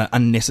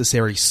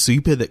unnecessary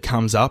super that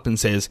comes up and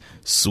says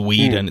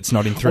Sweden. It's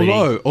not in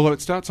 3D. Although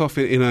it starts off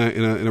in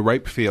a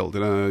rape field,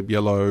 in a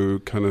yellow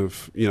kind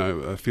of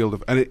a field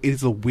of, and it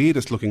is the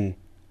weirdest looking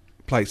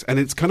place, and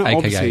it's kind of AKA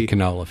obviously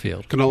Canola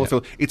Field.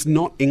 Field. It's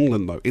not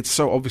England though. It's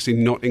so obviously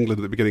not England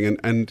at the beginning,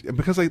 and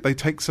because they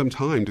take some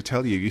time to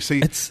tell you. You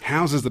see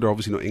houses that are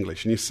obviously not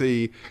English, and you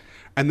see.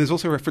 And there's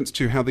also a reference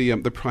to how the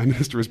Prime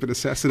Minister has been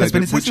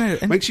assassinated, which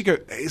makes you go,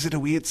 is it a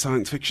weird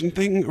science fiction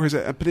thing? Or is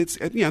it, but it's,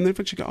 and then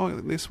eventually you go, oh,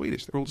 they're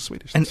Swedish, they're all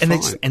Swedish. And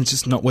it's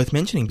just not worth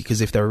mentioning,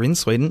 because if they were in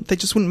Sweden, they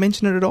just wouldn't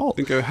mention it at all.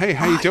 And go, hey,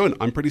 how you doing?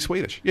 I'm pretty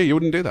Swedish. Yeah, you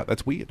wouldn't do that.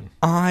 That's weird.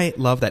 I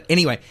love that.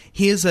 Anyway,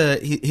 here's a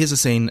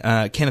scene,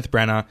 Kenneth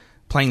Branagh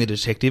playing the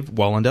detective,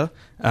 Wallander,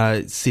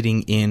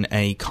 sitting in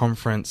a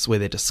conference where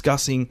they're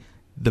discussing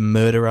the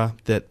murderer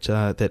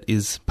that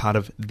is part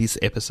of this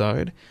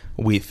episode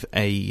with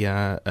a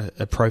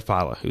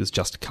profiler who's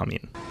just come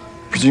in.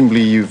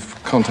 Presumably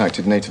you've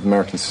contacted Native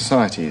American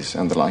societies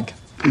and the like.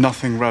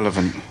 Nothing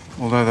relevant,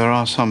 although there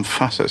are some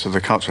facets of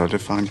the culture I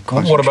did find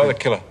quite What about the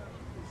killer?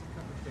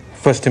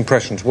 First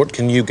impressions, what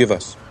can you give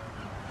us?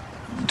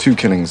 2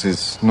 killings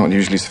is not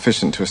usually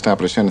sufficient to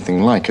establish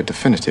anything like a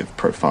definitive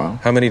profile.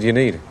 How many do you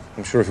need?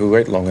 I'm sure if we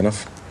wait long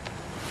enough.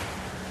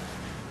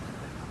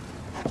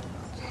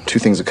 2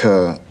 things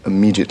occur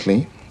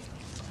immediately.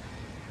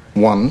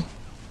 1,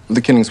 the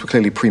killings were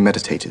clearly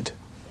premeditated.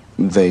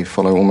 They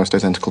follow almost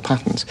identical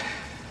patterns.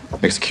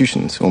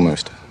 Executions,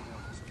 almost.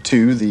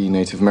 2, the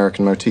Native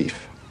American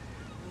motif.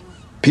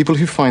 People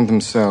who find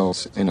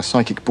themselves in a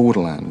psychic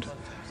borderland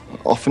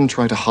often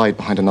try to hide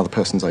behind another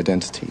person's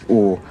identity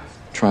or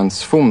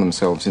transform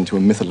themselves into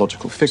a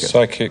mythological figure.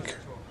 Psychic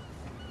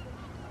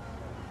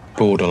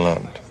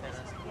borderland.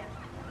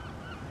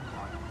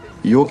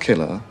 Your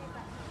killer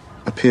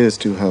appears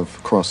to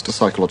have crossed a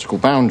psychological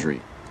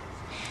boundary.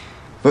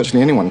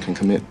 Virtually anyone can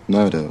commit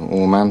murder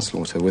or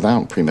manslaughter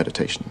without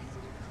premeditation.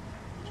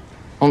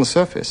 On the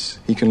surface,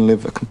 he can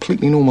live a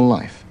completely normal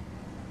life.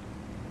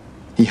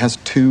 He has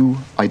 2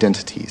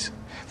 identities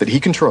that he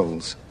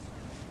controls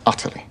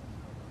utterly.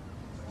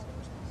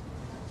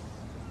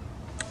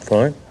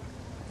 Fine.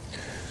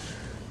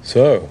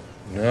 So,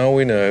 now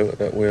we know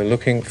that we're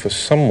looking for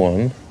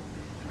someone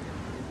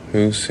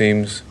who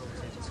seems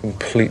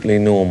completely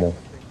normal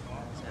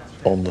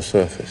on the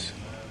surface.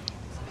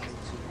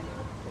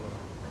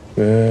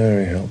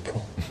 Very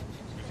helpful.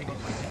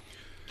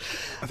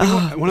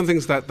 I think one of the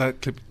things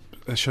that clip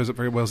shows up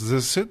very well is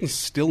there's a certain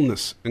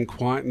stillness and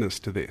quietness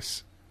to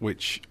this,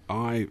 which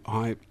I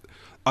rave.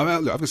 I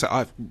thought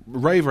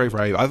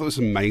it was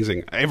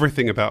amazing.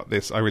 Everything about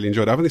this I really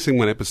enjoyed. I've only seen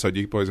 1 episode.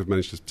 You boys have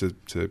managed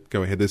to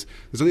go ahead. There's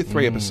only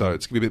 3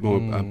 episodes. Give you a bit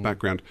more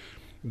background.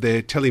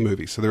 They're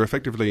telemovies, so they're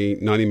effectively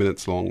 90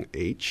 minutes long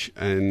each,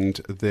 and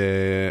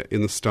they're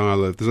in the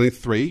style of... There's only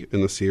 3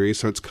 in the series,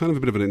 so it's kind of a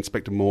bit of an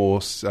Inspector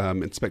Morse,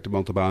 Inspector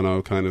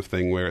Montalbano kind of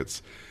thing, where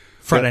it's...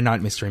 Friday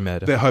Night Mystery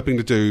Murder. They're hoping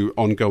to do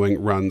ongoing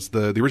runs.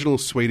 The original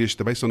Swedish,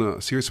 they're based on a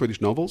series of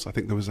Swedish novels. I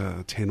think there was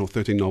 10 or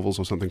 13 novels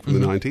or something from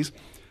the 90s,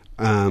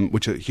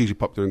 which are hugely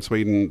popular in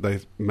Sweden.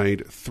 They've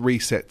made 3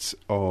 sets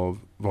of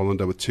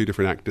Wallander with 2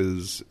 different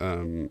actors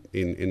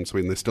in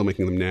Sweden. They're still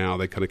making them now.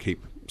 They kind of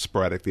keep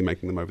sporadically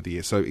making them over the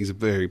years. So he's a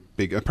very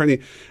big...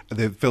 Apparently,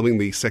 they're filming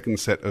the second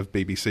set of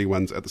BBC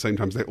ones at the same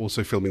time as they're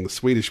also filming the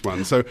Swedish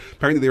one. So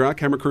apparently there are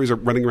camera crews are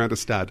running around a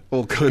stad,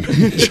 all kind of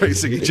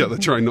chasing each other,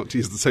 trying not to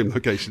use the same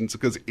locations,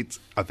 because it's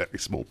a very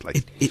small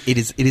place. It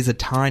is a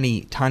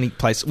tiny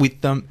place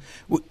with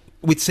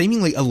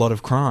seemingly a lot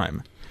of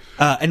crime.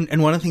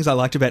 And one of the things I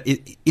liked about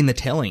it in the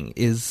telling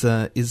is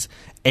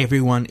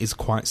everyone is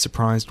quite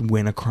surprised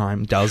when a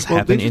crime does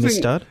happen in a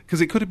stud.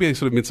 Because it could be a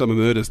sort of Midsummer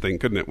Murders thing,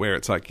 couldn't it? Where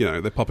it's like,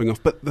 they're popping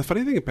off. But the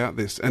funny thing about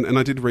this, and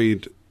I did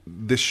read,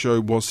 this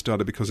show was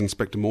started because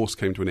Inspector Morse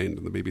came to an end,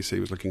 and the BBC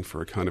was looking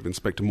for a kind of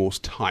Inspector Morse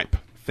type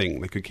thing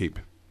they could keep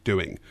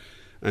doing,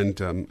 and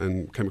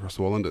came across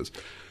the Wallanders.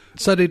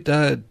 So did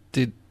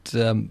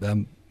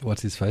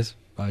what's his face?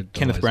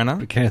 Kenneth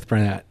Branagh? Kenneth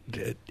Branagh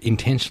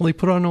intentionally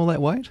put on all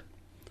that weight?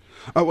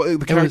 Oh, well,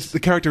 the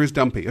character is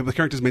dumpy. The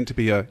character's meant to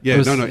be a... Yeah,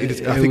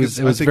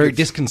 it was very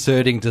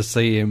disconcerting to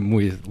see him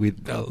with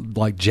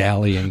like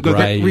jowly and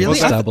grey or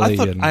stubbly.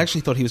 I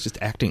actually thought he was just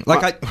acting.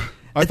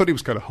 I thought he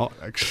was kind of hot,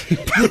 actually.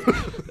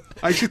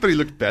 I actually thought he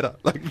looked better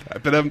like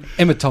that. But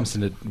Emma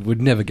Thompson would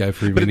never go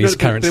for him in his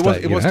current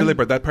state. It was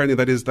deliberate. That apparently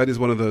that is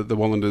one of the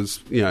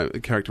Wallander's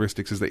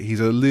characteristics, is that he's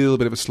a little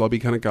bit of a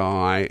slobby kind of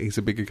guy. He's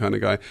a bigger kind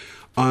of guy.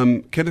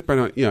 Kenneth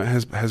Branagh,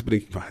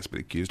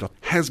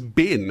 has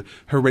been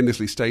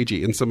horrendously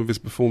stagey in some of his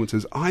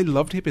performances. I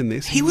loved him in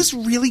this. He was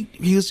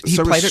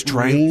so played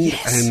restrained,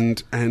 it really,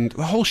 and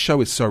the whole show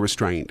is so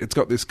restrained. It's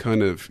got this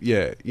kind of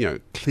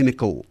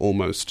clinical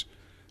almost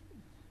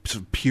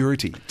sort of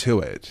purity to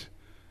it.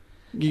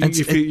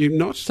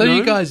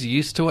 You guys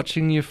used to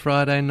watching your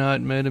Friday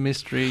night murder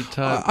mystery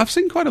type? I've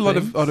seen quite a lot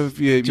of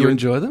Do you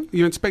enjoy them?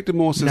 Your Inspector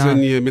Morse's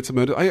and your Midsomer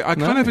Murders. I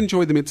kind of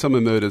enjoy the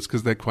Midsomer Murders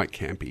because they're quite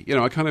campy.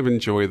 I kind of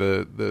enjoy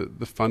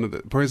the fun of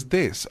it. Whereas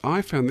this,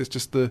 I found this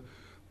just the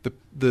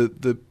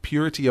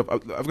purity of,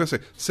 I've got to say,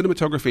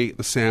 cinematography,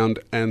 the sound,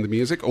 and the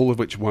music, all of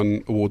which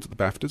won awards at the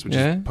BAFTAs, which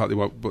is partly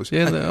what was.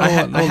 Yeah, I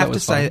have to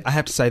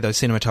say though,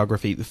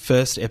 cinematography. The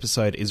first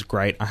episode is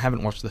great. I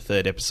haven't watched the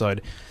third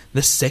episode.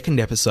 The second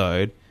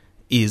episode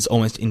is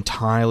almost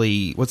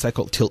entirely, what's that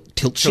called? Tilt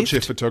shift? Tilt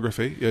shift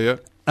photography. Yeah.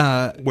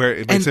 Where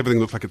it makes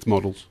everything look like it's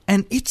models.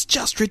 And it's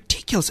just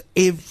ridiculous,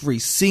 every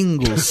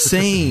single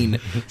scene.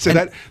 So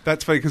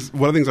that's funny, because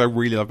one of the things I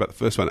really love about the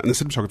first one, and the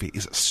cinematography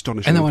is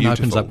astonishingly and that one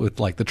beautiful. opens up with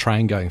like the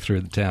train going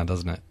through the town,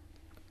 doesn't it?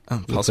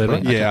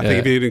 Possibly. Yeah, I think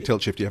if you're doing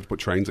tilt shift, you have to put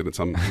trains in. It's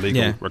some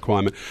legal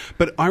requirement.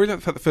 But I really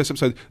thought the first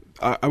episode,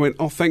 I went,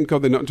 oh, thank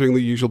God they're not doing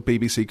the usual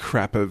BBC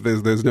crap of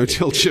there's no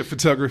tilt shift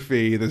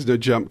photography, there's no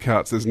jump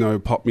cuts, there's no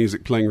pop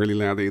music playing really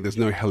loudly, there's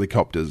no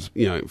helicopters,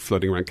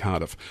 floating around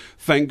Cardiff.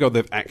 Thank God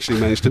they've actually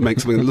managed to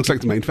make something that looks like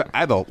it's made for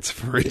adults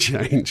for a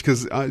change,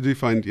 because I do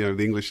find,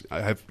 the English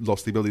have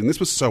lost the ability. And this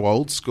was so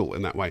old school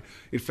in that way.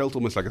 It felt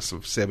almost like a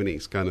sort of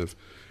 70s kind of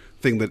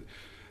thing that...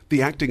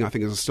 The acting, I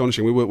think, is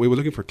astonishing. We were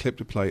looking for a clip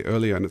to play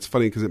earlier, and it's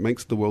funny because it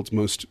makes the world's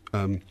most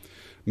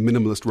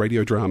minimalist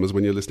radio dramas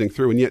when you're listening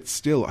through, and yet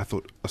still, I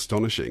thought,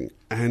 astonishing.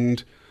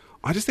 And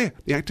I just the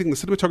acting, the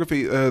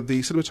cinematography, the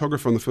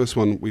cinematographer on the first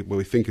one,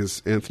 we think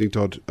is Anthony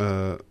Dodd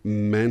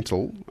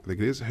Mantle, I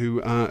think it is,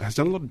 who has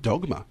done a lot of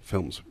Dogma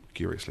films,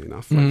 curiously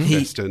enough. Like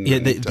Feston,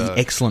 the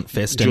excellent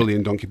Feston,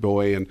 Julian Donkey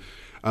Boy, and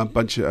a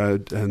bunch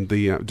and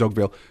the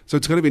Dogville. So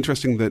it's going to be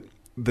interesting that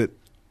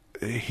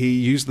he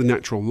used the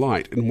natural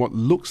light in what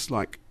looks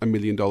like $1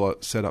 million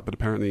setup, but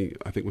apparently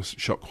I think was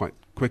shot quite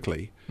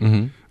quickly.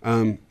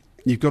 Mm-hmm.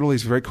 You've got all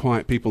these very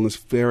quiet people in this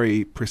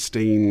very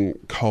pristine,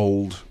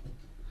 cold,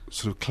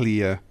 sort of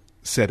clear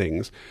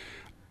settings.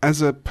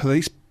 As a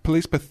police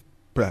procedural,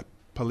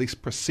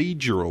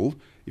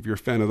 if you're a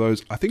fan of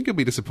those, I think you'll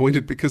be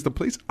disappointed because the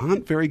police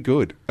aren't very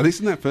good. At least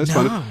in that first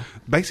one.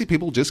 Basically,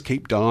 people just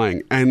keep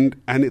dying. And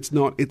it's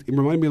not... It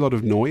reminded me a lot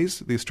of Noise,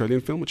 the Australian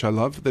film, which I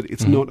love, that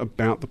it's not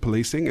about the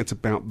policing, it's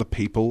about the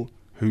people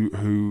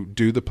who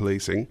do the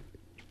policing.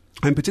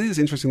 And particularly this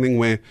interesting thing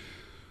where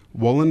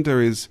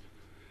Wallander is...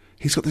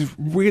 He's got this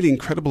really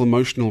incredible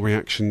emotional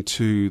reaction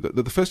to...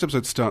 The first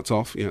episode starts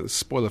off...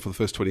 spoiler for the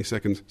first 20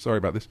 seconds. Sorry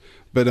about this.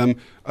 But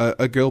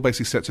a girl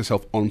basically sets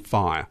herself on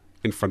fire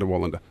in front of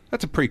Wallander.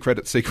 That's a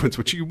pre-credit sequence,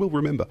 which you will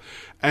remember.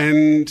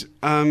 And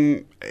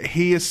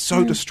he is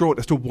so distraught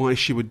as to why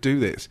she would do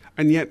this.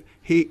 And yet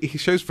he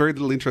shows very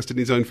little interest in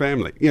his own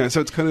family.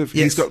 So it's kind of...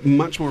 He's got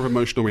much more of an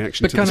emotional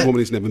reaction to this woman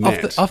he's never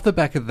met. Off the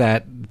back of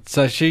that,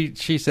 so she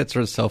sets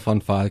herself on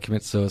fire,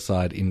 commits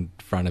suicide in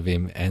front of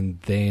him, and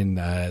then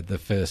the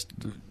first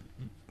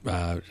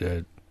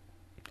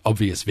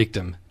obvious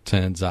victim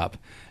turns up,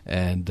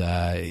 and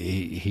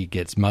he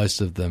gets most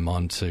of them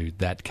onto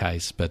that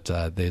case, but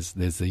there's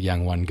the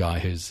young one guy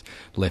who's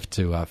left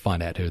to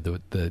find out who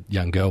the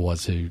young girl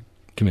was who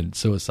committed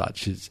suicide.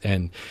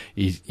 And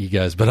he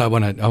goes, but I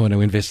want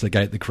to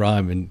investigate the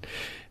crime, and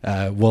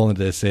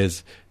Wallander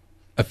says,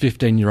 a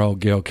 15-year-old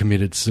girl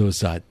committed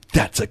suicide.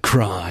 That's a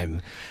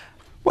crime.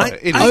 Well,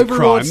 it is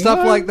overawed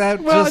stuff like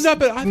that. Well, no,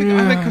 but I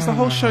think because the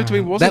whole show to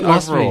me wasn't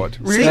overawed.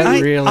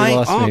 Really,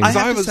 I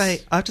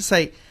have to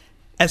say,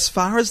 as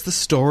far as the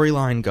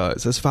storyline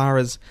goes, I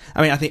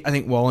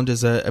think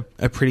Wallander's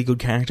a pretty good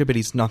character, but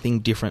he's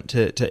nothing different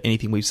to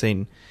anything we've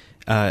seen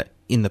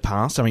in the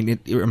past. I mean,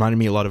 it reminded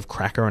me a lot of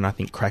Cracker, and I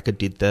think Cracker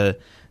did the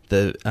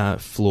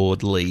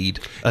flawed lead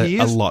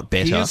a lot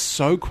better. He is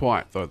so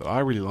quiet, though, that I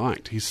really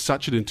liked. He's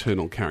such an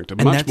internal character,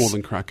 much more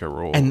than Cracker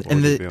or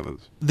the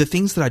others. The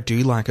things that I do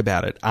like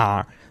about it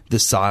are the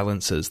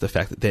silences, the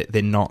fact that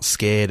they're not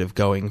scared of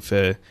going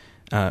for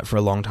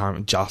a long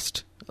time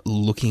just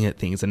looking at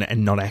things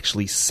and not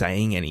actually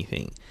saying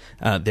anything.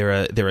 There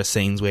are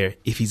scenes where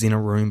if he's in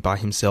a room by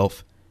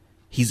himself,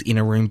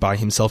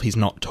 he's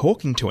not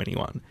talking to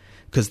anyone,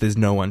 because there's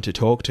no one to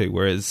talk to,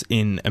 whereas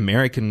in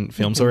American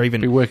films, or even...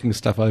 Be working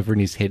stuff over in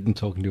his head and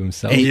talking to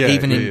himself.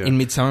 In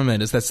Midsomer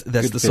Murders, that's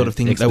the sort of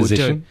thing that they would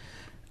do.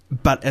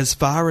 But as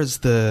far as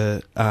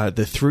the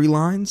through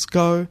lines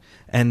go,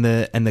 and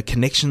the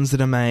connections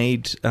that are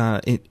made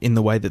in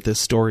the way that the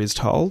story is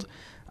told,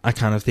 I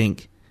kind of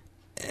think,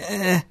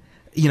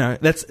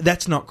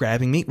 that's not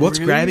grabbing me. What's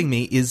grabbing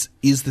me is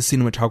the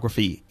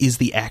cinematography, is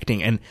the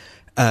acting,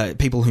 and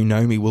people who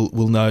know me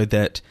will know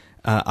that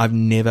I've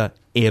never,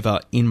 ever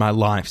in my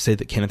life said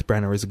that Kenneth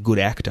Branagh is a good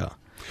actor.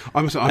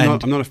 I'm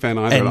not a fan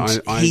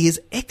either. And he is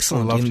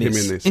excellent. I loved him in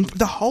this. In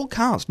the whole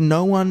cast,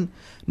 no one's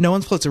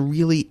flaw. It's a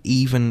really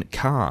even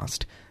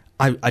cast.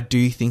 I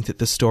do think that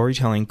the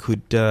storytelling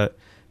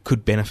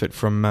could benefit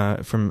from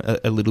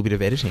a little bit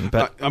of editing.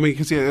 But I mean,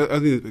 because I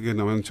think, again,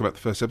 I'm only talking about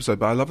the first episode,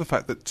 but I love the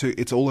fact that too,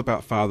 it's all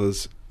about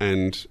fathers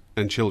and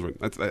children,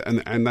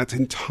 and that's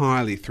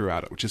entirely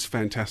throughout it, which is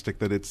fantastic.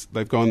 That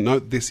they've gone, no,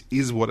 this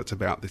is what it's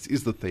about. This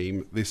is the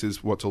theme. This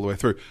is what's all the way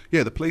through.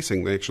 Yeah, the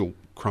policing, the actual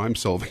crime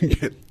solving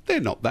bit, they're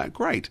not that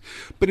great,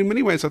 but in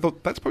many ways, I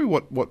thought that's probably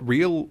what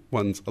real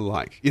ones are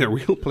like. You know,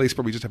 real police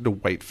probably just have to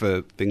wait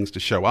for things to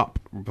show up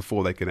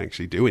before they can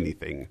actually do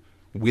anything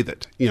with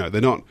it. You know, they're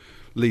not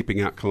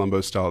leaping out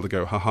Columbo style to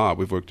go, haha,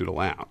 we've worked it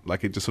all out.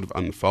 Like, it just sort of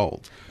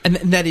unfolds. And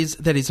that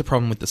is a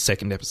problem with the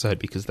second episode,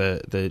 because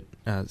the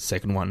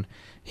second one,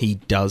 he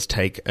does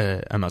take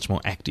a much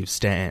more active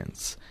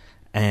stance,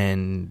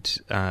 and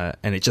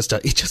it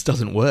just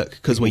doesn't work,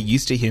 because we're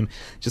used to him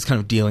just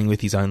kind of dealing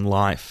with his own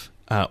life,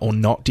 or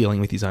not dealing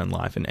with his own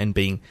life, and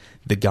being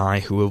the guy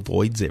who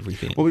avoids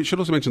everything. Well, we should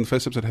also mention the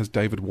first episode has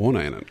David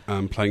Warner in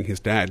it, playing his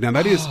dad. Now,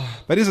 that is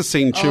a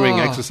scene-chewing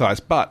exercise,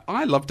 but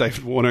I love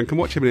David Warner and can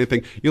watch him in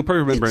anything. You'll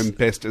probably remember him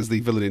best as the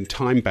villain in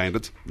Time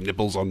Bandits,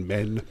 Nibbles on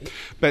Men.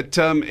 But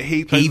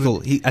he plays...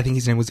 Evil. I think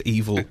his name was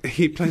Evil.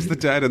 He plays the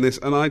dad in this,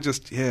 and I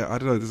just, I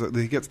don't know,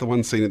 he gets the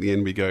one scene at the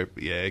end we go,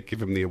 yeah,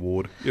 give him the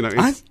award. You know,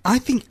 I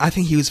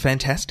think he was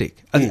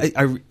fantastic.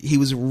 He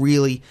was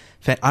really...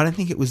 I don't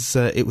think it was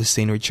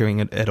scenery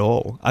chewing at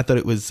all. I thought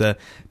it was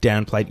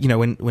downplayed. You know,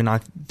 when I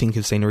think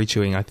of scenery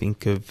chewing, I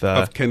think of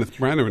Kenneth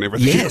Branagh and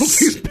everything else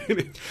he's been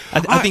in.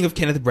 I think of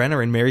Kenneth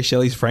Branagh and Mary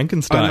Shelley's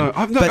Frankenstein.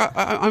 I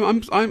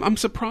know. I'm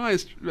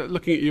surprised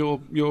looking at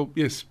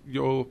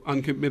your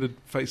uncommitted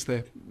face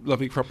there,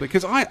 lovely properly,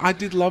 because I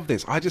did love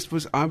this. I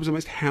was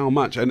amazed how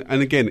much, and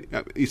again,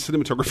 his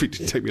cinematography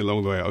didn't take me a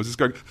long way. I was just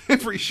going,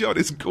 every shot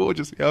is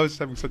gorgeous. I was just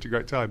having such a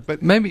great time.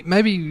 But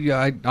maybe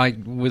I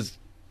was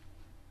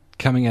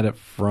coming at it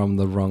from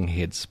the wrong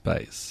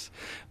headspace.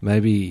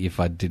 Maybe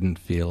if I didn't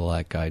feel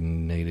like I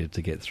needed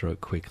to get through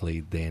it quickly,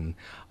 then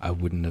I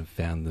wouldn't have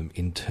found them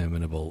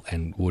interminable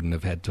and wouldn't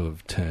have had to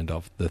have turned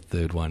off the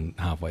third one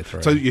halfway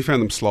through. So you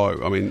found them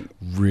slow? I mean,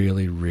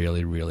 really,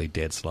 really, really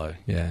dead slow.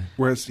 Yeah.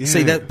 Whereas,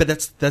 see that, but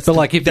that's but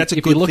like if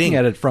you're looking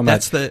at it from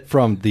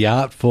the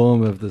art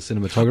form of the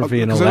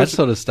cinematography and all that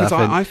sort of stuff,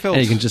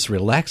 and you can just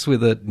relax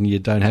with it, and you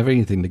don't have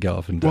anything to go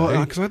off and do.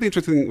 Well, because I think the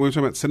interesting thing when we were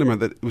talking about cinema,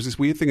 that it was this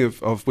weird thing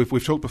of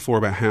we've talked before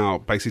about how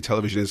basically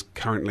television is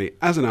currently,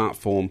 as an art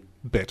form,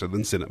 better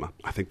than cinema.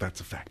 I think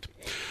that's a fact.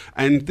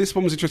 And this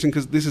one was interesting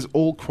because this is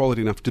all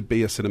quality enough to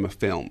be a cinema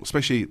film,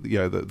 especially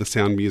the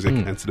sound, music,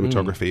 and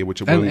cinematography,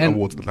 which won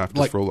awards at the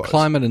BAFTAs for all those.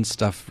 Climate and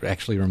stuff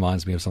actually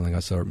reminds me of something I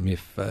saw at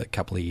MIF a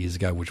couple of years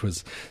ago, which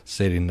was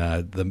set in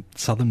the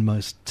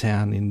southernmost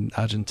town in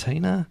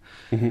Argentina,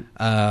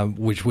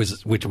 which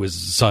was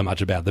so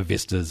much about the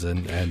vistas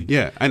and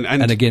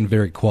again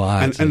very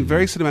quiet and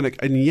very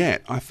cinematic. And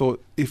yet, I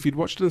thought if you'd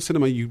watched it in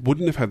cinema, you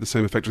wouldn't have had the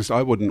same effect as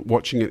I wouldn't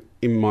watching it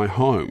in my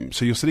home.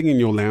 So you're sitting in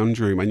your lounge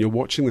room and you're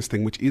watching this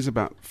thing, which is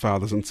about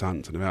fathers and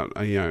sons and about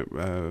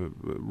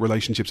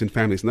relationships in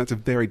families, and that's a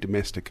very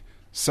domestic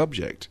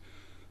subject,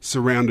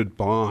 surrounded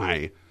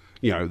by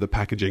the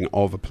packaging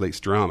of a police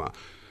drama.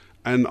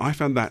 And I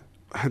found that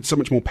had so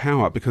much more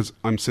power because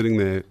I'm sitting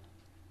there,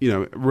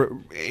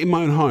 in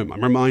my own home.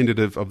 I'm reminded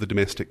of the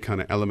domestic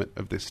kind of element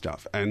of this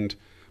stuff and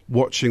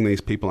watching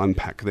these people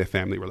unpack their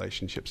family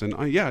relationships. And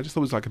I just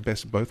thought it was like a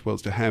best of both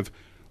worlds to have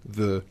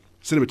the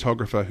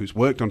cinematographer who's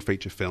worked on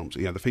feature films,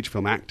 the feature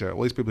film actor,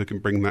 all these people who can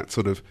bring that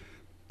sort of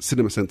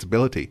cinema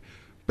sensibility,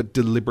 but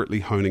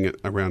deliberately honing it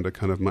around a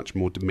kind of much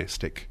more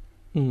domestic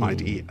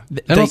idea.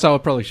 And also I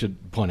probably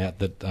should point out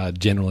that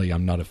generally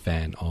I'm not a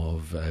fan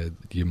of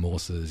your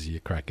Morses,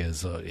 your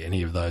Crackers, or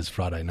any of those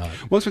Friday night.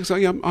 Well, that's because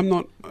I'm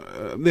not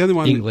the only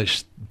one...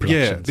 English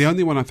productions. Yeah, the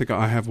only one I think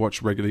I have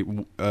watched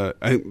regularly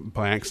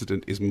by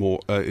accident is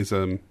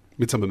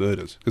Midsummer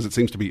Murders, because it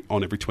seems to be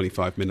on every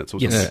 25 minutes or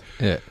something.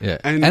 Yeah.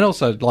 And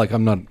also, like,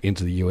 I'm not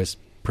into the US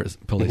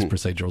police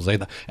procedurals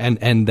either,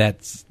 and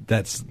that's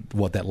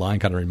what that line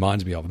kind of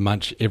reminds me of.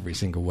 Munch every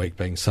single week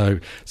being so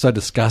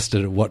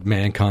disgusted at what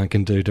mankind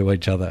can do to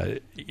each other.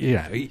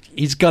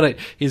 He's got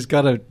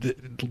to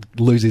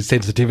lose his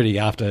sensitivity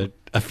after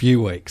a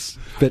few weeks,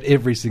 but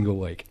every single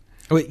week.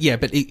 Well, yeah,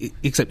 but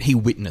except he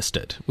witnessed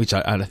it, which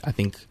I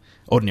think.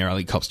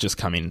 Ordinarily, cops just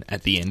come in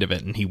at the end of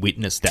it, and he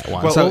witnessed that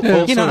one. Well,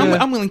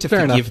 I'm willing to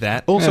forgive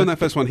that. Also, in that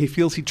first one, he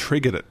feels he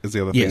triggered it, is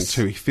the other thing,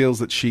 too. He feels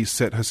that she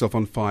set herself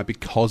on fire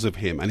because of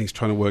him, and he's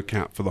trying to work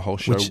out for the whole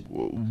show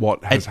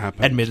what has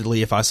happened.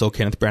 Admittedly, if I saw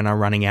Kenneth Branagh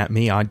running at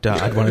me, I'd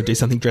want to do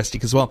something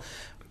drastic as well.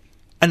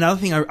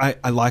 Another thing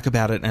I like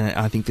about it, and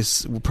I think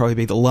this will probably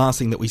be the last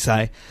thing that we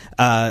say,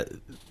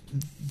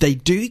 they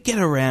do get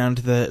around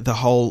the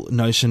whole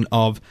notion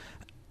of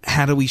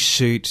how do we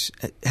shoot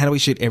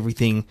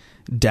everything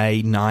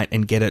day, night,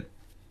 and get it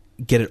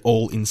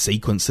all in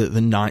sequence, so that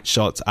the night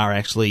shots are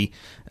actually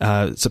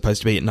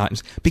supposed to be at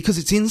night. Because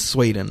it's in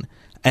Sweden,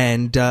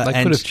 And They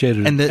could have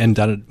cheated and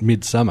done it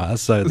midsummer,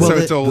 so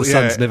the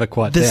sun's never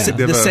quite down.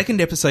 The second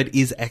episode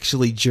is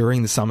actually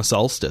during the summer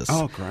solstice.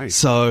 Oh, great!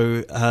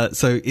 So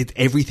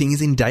everything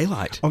is in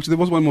daylight. Oh, there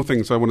was one more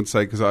thing I wanted to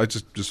say, because I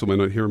just saw my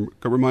note here and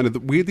got reminded.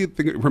 The weird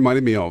thing it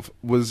reminded me of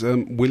was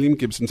William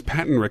Gibson's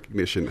pattern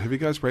recognition. Have you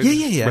guys read?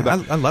 Yeah. read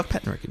that? I love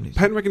pattern recognition.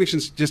 Pattern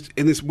recognition's just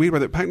in this weird way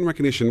that pattern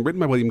recognition, written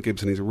by William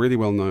Gibson, he's a really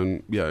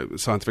well-known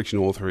science fiction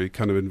author who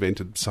kind of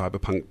invented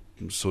cyberpunk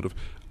sort of.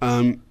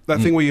 That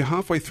thing where you're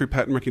halfway through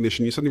pattern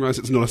recognition, you suddenly realise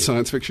it's not a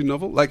science fiction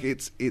novel. Like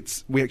it's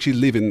we actually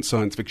live in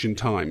science fiction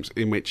times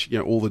in which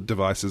all the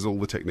devices, all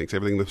the techniques,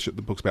 everything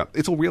the book's about,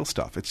 it's all real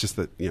stuff. It's just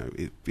that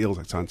it feels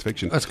like science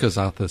fiction. That's because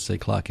Arthur C.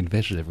 Clarke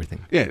invented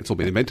everything. Yeah, it's all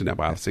been invented now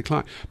by Arthur C.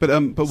 Clarke. But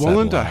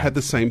Wallander had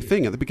the same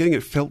thing. At the beginning,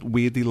 it felt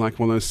weirdly like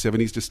one of those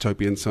 70s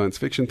dystopian science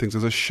fiction things.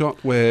 There's a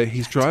shot where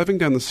he's driving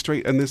down the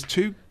street and there's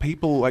two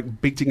people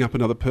like beating up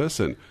another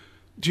person.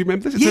 Do you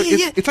remember this?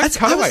 It's like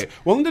cutaway.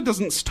 Wallander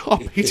doesn't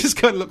stop. He just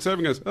kind of looks over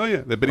and goes, "Oh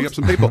yeah, they're beating up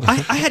some people." I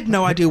had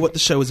no idea what the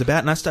show was about,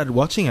 and I started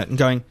watching it and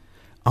going,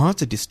 "Oh,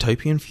 it's a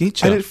dystopian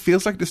future." And it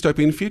feels like a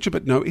dystopian future,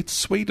 but no, it's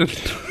Sweden.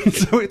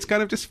 So it's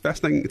kind of just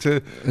fascinating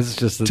to. It's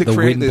just that the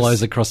wind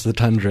blows across the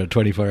tundra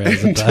 24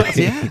 hours a day.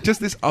 Yeah,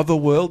 just this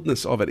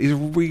otherworldness of it is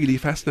really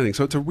fascinating.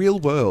 So it's a real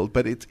world,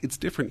 but it's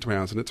different to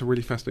ours, and it's a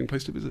really fascinating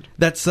place to visit.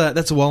 That's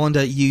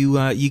Wallander.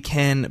 You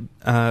can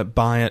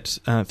buy it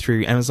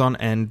through Amazon,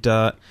 and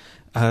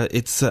I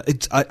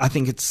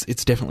think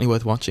it's definitely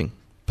worth watching,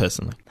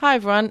 personally. Hi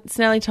everyone, it's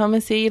Nellie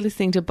Thomas here. You're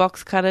listening to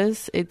Box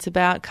Cutters. It's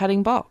about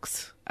cutting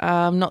box.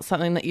 Not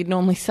something that you'd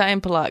normally say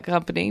in polite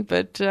company,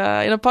 but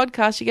in a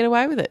podcast you get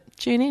away with it.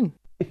 Tune in.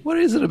 What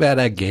is it about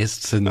our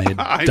guests and their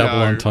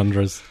double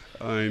entendres?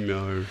 I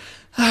know.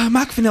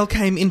 Mark Fennell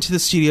came into the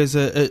studios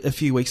a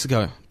few weeks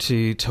ago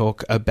to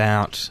talk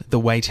about the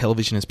way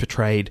television is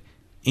portrayed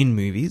in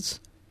movies.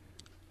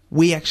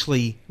 We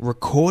actually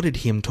recorded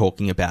him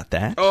talking about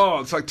that.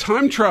 Oh, it's like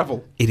time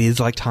travel. It is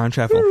like time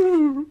travel.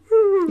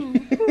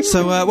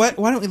 So why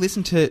don't we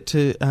listen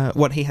to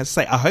what he has to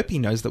say? I hope he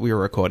knows that we were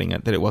recording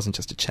it, that it wasn't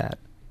just a chat.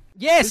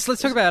 Yes,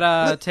 let's talk about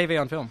TV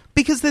on film.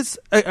 Because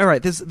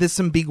there's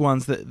some big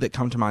ones that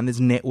come to mind.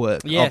 There's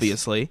Network,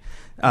 obviously.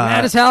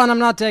 Mad as hell, and I'm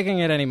not taking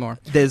it anymore.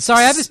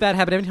 Sorry, I have this bad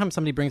habit. Every time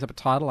somebody brings up a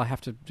title, I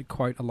have to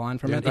quote a line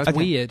from it. It's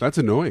weird. That's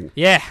annoying.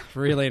 Yeah,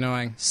 really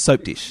annoying.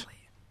 Soap dish.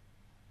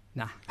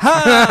 Nah.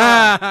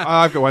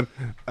 I've got one.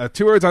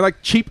 2 words I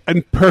like: cheap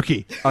and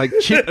perky. I like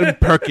cheap and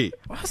perky.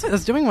 I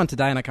was doing one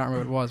today and I can't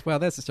remember what it was. Well,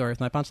 there's the story with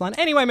no punchline.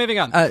 Anyway, moving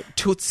on.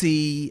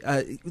 Tootsie.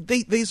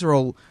 These are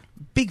all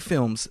big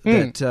films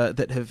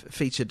that have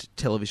featured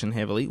television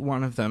heavily.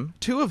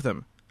 Two of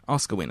them,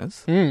 Oscar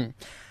winners.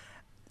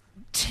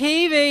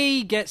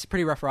 TV gets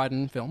pretty rough ride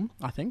in film,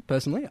 I think,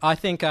 personally. I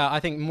think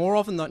more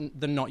often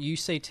than not, you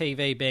see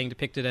TV being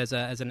depicted as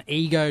an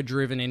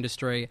ego-driven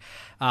industry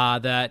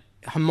that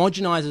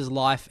homogenizes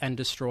life and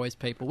destroys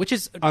people, which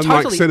is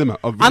unlike cinema,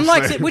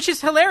 obviously. Which is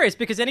hilarious,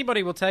 because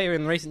anybody will tell you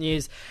in recent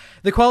years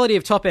the quality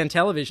of top-end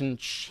television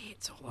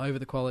shits all over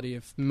the quality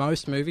of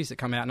most movies that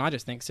come out, and I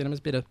just think cinema's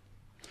bitter.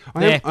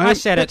 I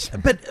said it.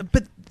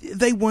 But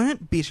they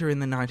weren't bitter in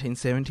the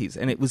 1970s,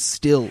 and it was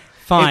still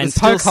fine.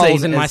 Poke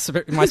holes in my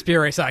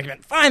spurious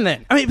argument. Fine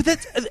then. I mean, but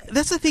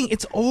that's the thing.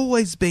 It's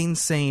always been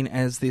seen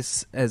as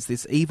this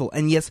evil,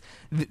 and yes,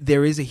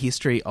 there is a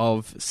history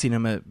of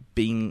cinema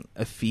being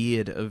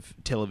afeared of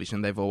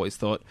television. They've always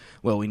thought,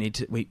 well,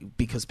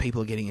 because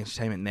people are getting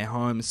entertainment in their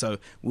homes, so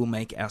we'll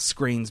make our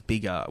screens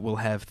bigger. We'll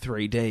have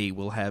 3D.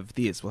 We'll have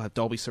this. We'll have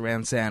Dolby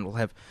surround sound. We'll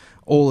have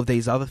all of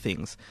these other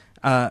things.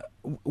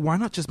 Why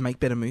not just make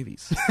better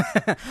movies?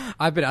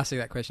 I've been asking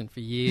that question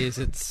for years.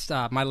 It's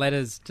my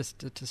letters just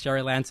to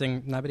Sherry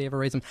Lansing. Nobody ever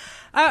reads them.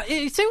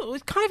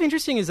 What's kind of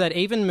interesting is that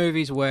even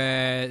movies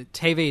where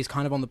TV is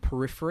kind of on the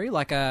periphery,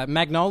 like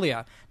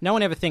Magnolia, no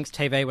one ever thinks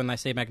TV when they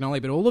see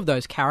Magnolia, but all of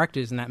those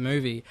characters in that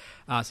movie,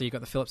 so you've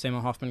got the Philip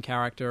Seymour Hoffman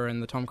character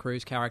and the Tom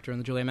Cruise character and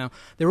the Julia Mel,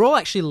 they're all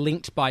actually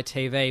linked by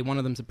TV. One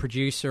of them's a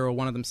producer, or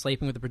one of them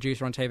sleeping with the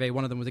producer on TV.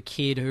 One of them was a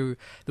kid who,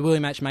 the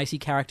William H. Macy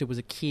character was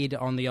a kid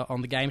on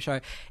the game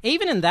show.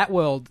 Even in that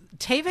world,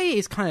 TV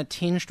is kind of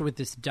tinged with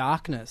this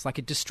darkness. Like,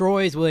 it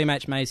destroys William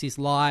H. Macy's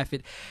life.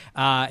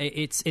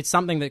 It's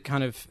something that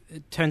kind of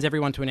turns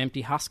everyone to an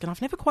empty husk, and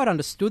I've never quite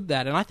understood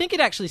that. And I think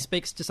it actually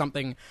speaks to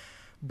something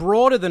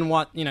broader than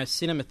what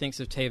cinema thinks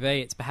of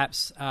TV. It's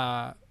perhaps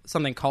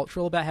something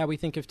cultural about how we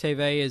think of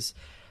TV. Is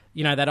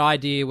that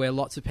idea where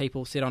lots of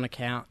people sit on a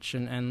couch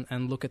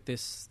and look at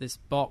this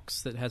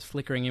box that has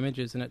flickering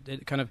images, and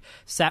it kind of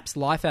saps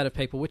life out of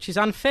people, which is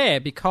unfair,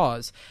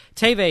 because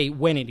TV,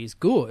 when it is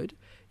good,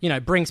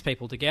 brings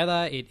people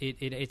together.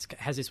 It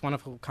has this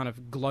wonderful kind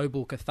of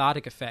global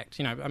cathartic effect.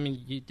 You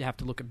have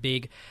to look at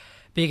big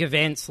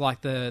events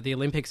like the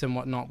Olympics and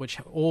whatnot, which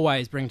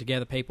always bring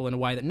together people in a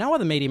way that no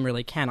other medium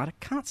really can. I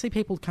can't see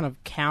people kind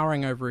of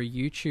cowering over a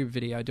YouTube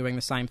video doing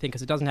the same thing,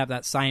 because it doesn't have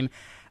that same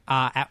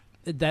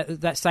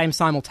that same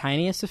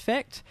simultaneous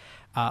effect.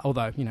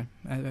 Although,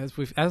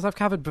 as I've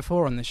covered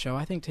before on this show,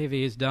 I think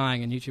TV is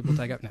dying and YouTube will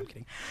take up. No, I'm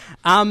kidding.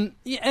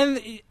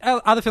 And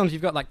other films,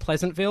 you've got like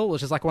Pleasantville,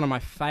 which is like one of my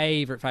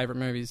favourite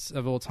movies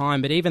of all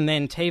time. But even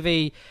then,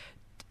 TV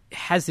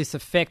has this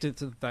effect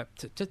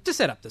to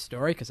set up the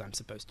story, because I'm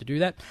supposed to do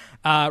that.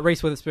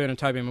 Reese Witherspoon and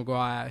Tobey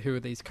Maguire, who are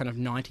these kind of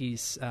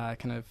 90s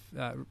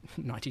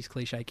 90s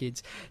cliche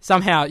kids,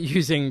 somehow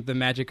using the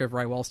magic of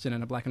Ray Walston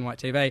and a black and white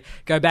TV,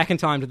 go back in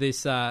time to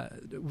this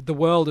the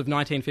world of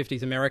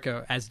 1950s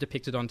America as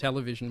depicted on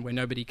television, where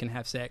nobody can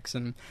have sex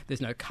and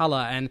there's no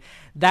colour, and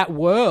that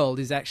world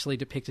is actually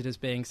depicted as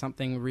being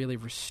something really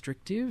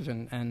restrictive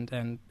and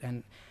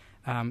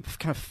kind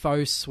of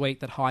faux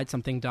sweet that hides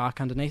something dark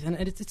underneath. And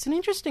it's an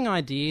interesting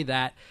idea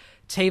that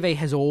TV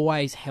has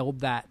always held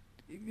that.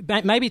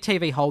 Maybe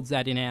TV holds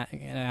that in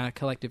our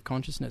collective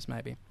consciousness,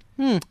 maybe.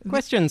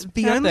 Questions?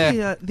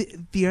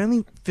 The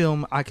only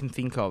film I can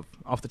think of,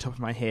 off the top of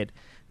my head,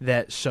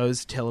 that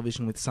shows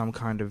television with some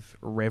kind of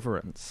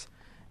reverence,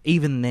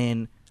 even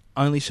then,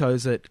 only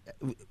shows it...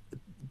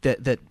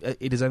 That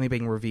it is only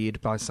being revered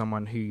by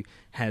someone who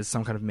has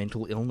some kind of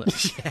mental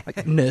illness. Yeah.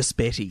 Like Nurse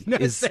Betty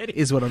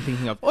is what I'm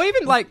thinking of. Or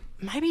even like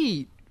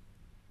maybe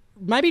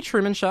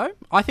Truman Show.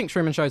 I think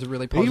Truman Show is a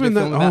really positive even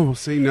that, film. I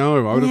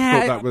would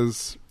have thought that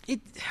was...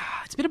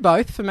 It's a bit of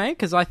both for me,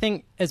 because I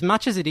think as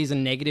much as it is a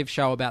negative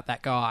show about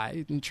that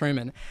guy,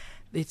 Truman,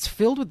 it's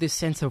filled with this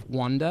sense of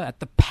wonder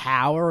at the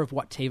power of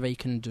what TV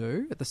can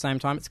do. At the same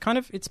time,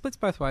 it splits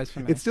both ways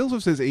for me. It still sort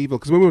of says evil,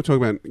 because when we were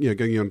talking about,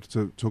 going on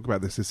to talk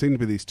about this, there seem to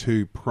be these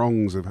two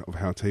prongs of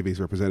how TV is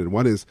represented.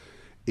 One is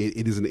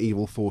it is an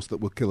evil force that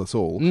will kill us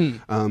all,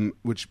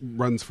 which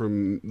runs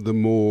from the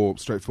more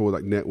straightforward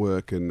like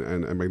Network and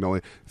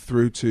Magnolia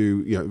through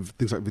to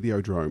things like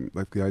Videodrome,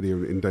 like the idea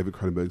in David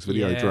Cronenberg's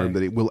Videodrome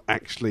that it will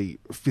actually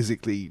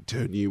physically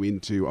turn you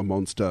into a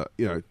monster,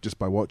 just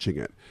by watching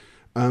it.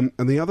 And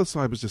the other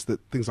side was just that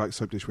things like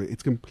Soap Dish, where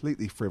it's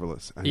completely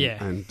frivolous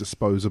and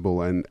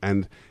disposable,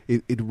 and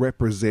it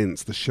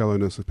represents the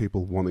shallowness of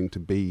people wanting to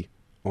be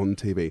on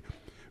TV.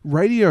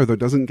 Radio, though,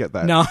 doesn't get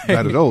that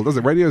at all, does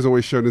it? Radio is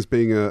always shown as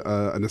being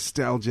a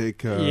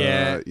nostalgic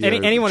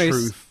anyone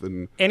truth.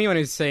 Anyone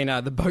who's seen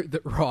The Boat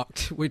That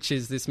Rocked, which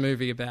is this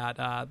movie about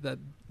the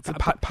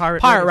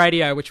pirate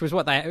radio, which was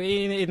what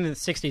they in the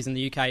 60s in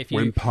the UK.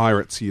 When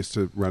pirates used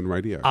to run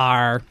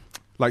radio.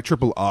 Like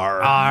Triple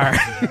R.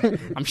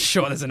 I'm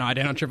sure there's an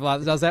ident on Triple R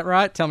that does that,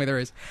 right? Tell me there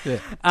is. Yeah.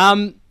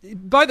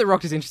 Boat That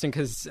Rocked is interesting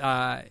because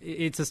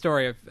it's a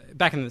story of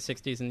back in the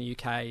 60s in the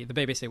UK, the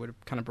BBC would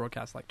have kind of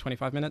broadcast like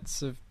 25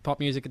 minutes of pop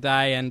music a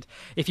day, and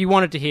if you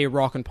wanted to hear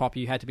rock and pop,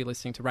 you had to be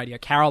listening to Radio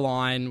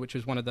Caroline, which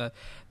was one of the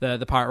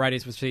pirate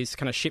radios, which was these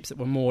kind of ships that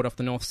were moored off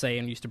the North Sea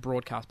and used to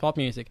broadcast pop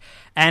music.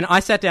 And I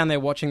sat down there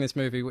watching this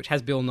movie, which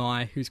has Bill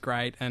Nye, who's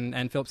great,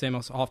 and Philip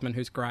Seymour Hoffman,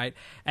 who's great,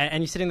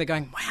 and you're sitting there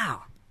going,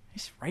 wow,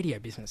 this radio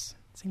business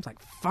seems like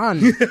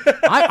fun.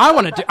 I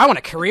want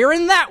a career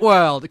in that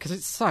world, because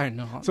it's so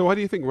not. So why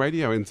do you think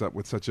radio ends up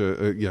with such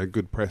a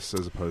good press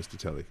as opposed to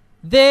telly?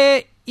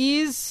 There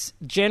is,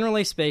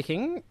 generally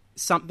speaking,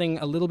 something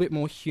a little bit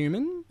more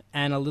human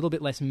and a little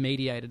bit less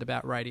mediated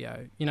about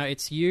radio.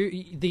 It's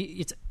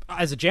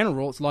as a general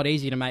rule, it's a lot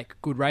easier to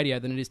make good radio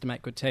than it is to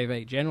make good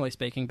TV, generally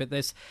speaking. But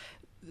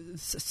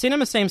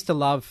cinema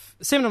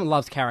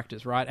loves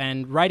characters, right?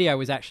 And radio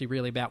is actually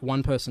really about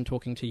one person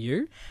talking to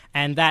you,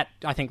 and I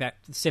think that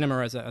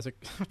cinema as a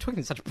I'm talking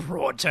in such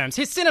broad terms.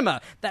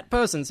 Cinema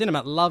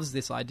loves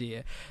this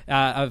idea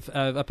of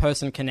a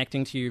person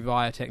connecting to you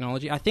via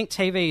technology. I think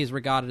TV is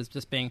regarded as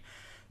just being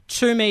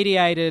too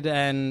mediated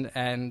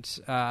and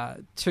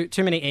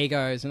too many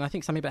egos, and I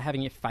think something about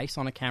having your face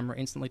on a camera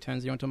instantly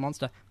turns you into a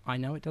monster. I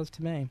know it does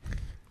to me.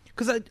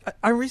 Because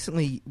I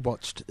recently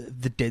watched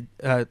the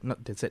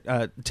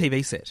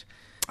TV set.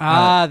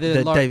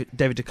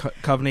 David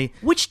Duchovny.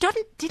 Which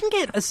didn't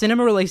get a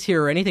cinema release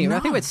here or anything. No. I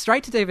think it went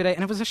straight to DVD,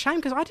 and it was a shame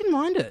because I didn't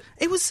mind it.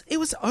 It was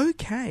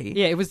okay.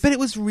 Yeah, it was. But it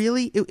was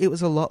really, it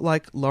was a lot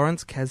like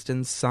Lawrence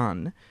Kasdan's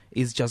son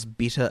is just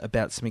bitter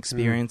about some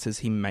experiences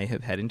he may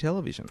have had in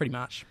television. Pretty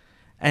much.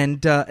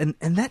 And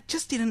that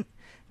just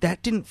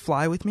didn't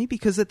fly with me,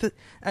 because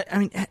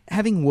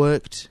having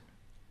worked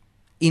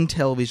in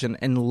television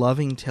and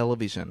loving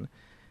television,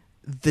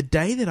 the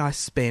day that I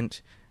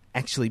spent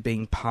actually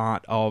being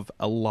part of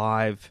a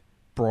live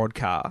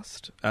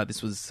broadcast,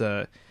 this was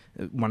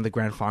one of the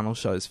grand final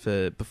shows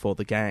for Before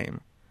the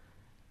Game,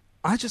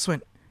 I just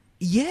went,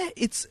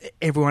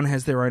 everyone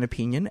has their own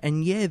opinion,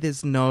 and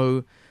there's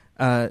no,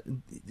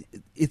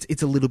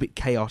 it's a little bit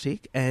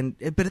chaotic,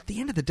 but at the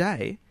end of the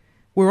day,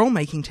 we're all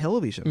making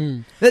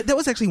television. That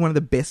was actually one of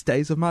the best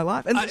days of my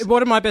life. And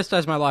one of my best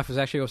days of my life was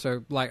actually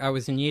also, like, I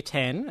was in year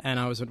 10 and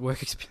I was at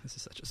work experience. This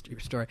is such a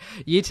stupid story.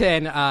 Year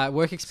 10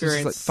 work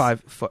experience. This is like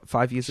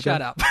five years ago.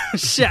 Shut up.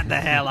 Shut the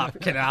hell up,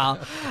 Canal.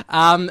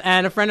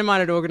 And a friend of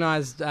mine had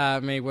organised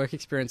me work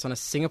experience on a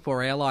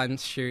Singapore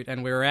Airlines shoot,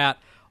 and we were out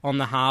on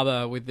the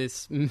harbour with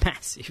this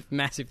massive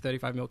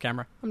 35mm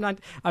camera.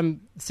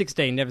 I'm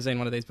 16, never seen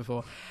one of these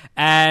before,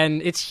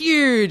 and it's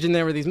huge. And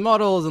there were these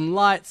models and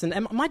lights.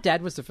 And my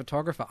dad was a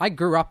photographer. I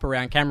grew up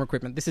around camera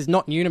equipment. This is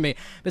not new to me,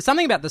 but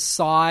something about the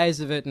size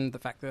of it and the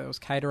fact that it was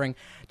catering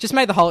just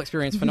made the whole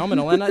experience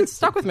phenomenal, and it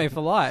stuck with me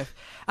for life.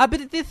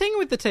 But the thing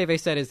with the TV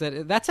set is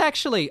that that's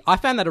actually, I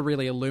found that a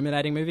really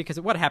illuminating movie, because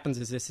what happens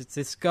is this: it's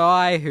this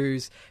guy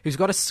who's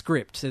got a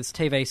script, this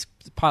TV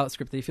pilot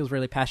script that he feels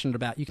really passionate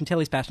about. You can tell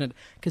he's passionate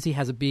because he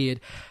has a beard.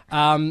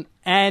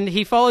 And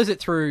he follows it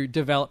through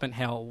development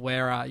hell,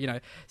 where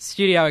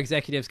studio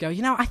executives go,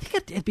 I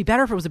think it'd be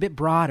better if it was a bit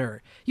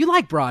broader. You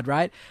like broad,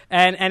 right?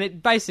 And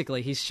it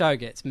basically, his show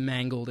gets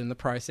mangled in the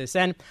process.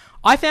 And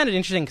I found it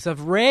interesting because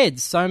I've read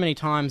so many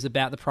times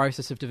about the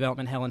process of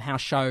development hell and how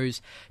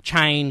shows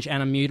change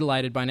and are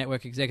mutilated by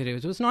network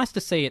executives. It was nice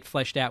to see it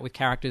fleshed out with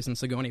characters and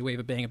Sigourney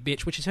Weaver being a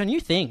bitch, which is her new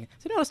thing.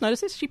 Has anyone else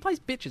noticed this? She plays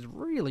bitches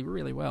really,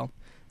 really well.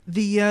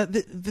 The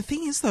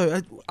thing is,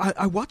 though,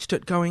 I watched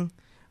it going,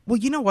 well,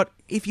 you know what?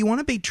 If you want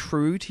to be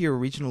true to your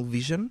original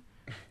vision,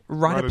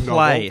 write a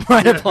play.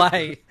 Write a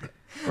play.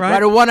 Right?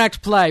 Write a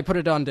one-act play. Put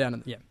it on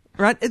down. Yeah.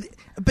 Right?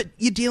 But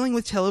you're dealing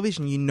with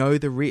television. You know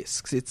the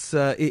risks. It's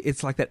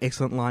like that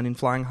excellent line in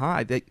Flying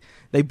High.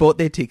 They bought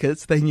their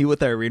tickets. They knew what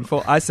they were in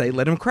for. I say,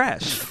 let them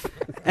crash.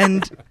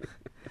 And...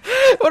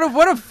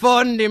 What a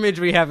fond image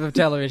we have of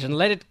television.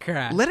 Let it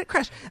crash. Let it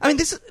crash. I mean,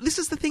 this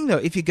is the thing, though.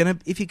 If you're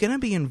gonna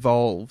be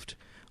involved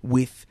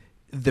with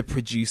the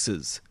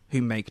producers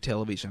who make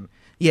television,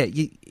 yeah,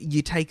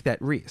 you take that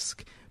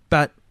risk.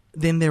 But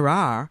then there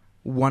are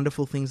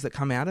wonderful things that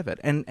come out of it,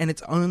 and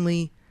it's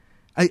only.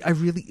 I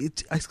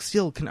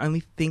still can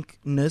only think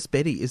Nurse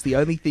Betty is the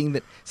only thing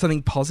that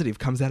something positive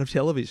comes out of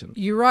television.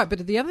 You're right,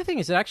 but the other thing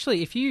is that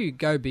actually, if you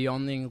go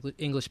beyond the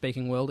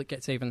English-speaking world, it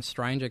gets even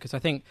stranger, because I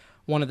think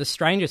one of the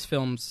strangest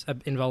films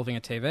involving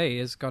a TV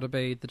has got to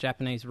be The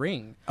Japanese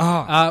Ring,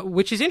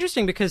 which is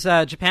interesting because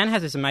Japan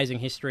has this amazing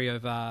history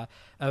of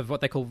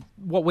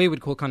what we would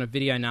call kind of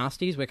video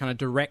nasties, where kind of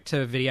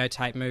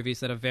direct-to-videotape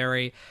movies that are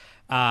very...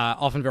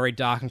 often very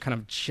dark and kind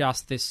of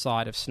just this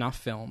side of snuff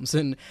films.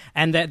 And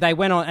they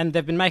went on, and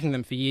they've been making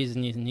them for years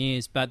and years and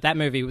years, but that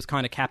movie was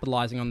kind of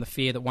capitalising on the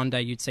fear that one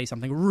day you'd see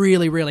something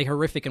really, really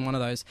horrific in one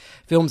of those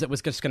films that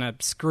was just going to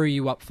screw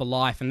you up for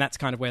life, and that's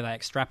kind of where they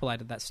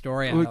extrapolated that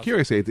story out of.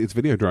 Curiously, it's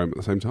Videodrome at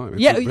the same time.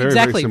 It's very,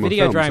 exactly. Very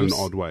Videodrome in an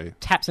odd way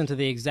taps into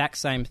the exact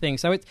same thing.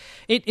 So it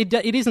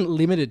isn't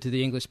limited to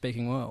the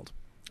English-speaking world.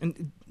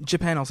 And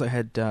Japan also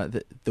had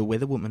the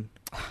Weather Woman.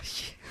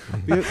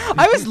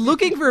 I was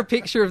looking for a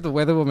picture of the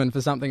Weather Woman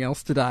for something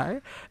else today,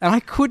 and I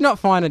could not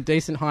find a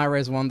decent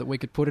high-res one that we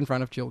could put in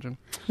front of children.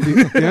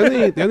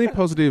 The only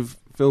positive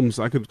films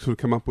I could sort of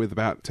come up with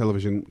about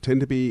television tend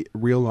to be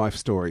real-life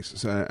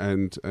stories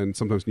and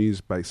sometimes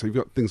news-based. So you've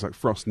got things like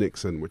Frost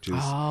Nixon, which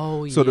is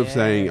sort of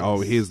saying,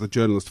 here's the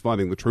journalist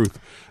finding the truth.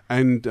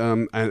 And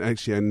Good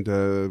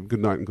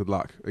Night and Good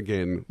Luck,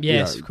 again.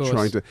 Yes, of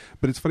course.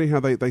 But it's funny how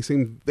they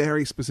seem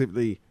very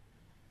specifically...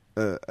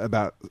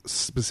 about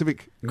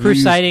specific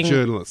crusading news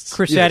journalists.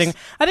 Crusading. Yes.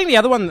 I think the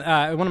other one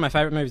of my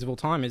favourite movies of all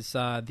time is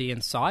The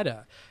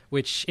Insider,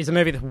 which is a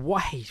movie that's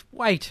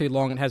way too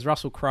long. It has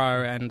Russell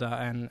Crowe and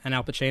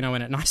Al Pacino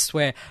in it, and I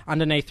swear,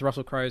 underneath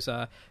Russell Crowe's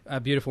A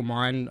Beautiful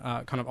Mind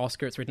kind of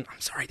Oscar, it's written,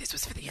 I'm sorry, this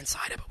was for The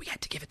Insider, but we had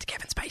to give it to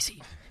Kevin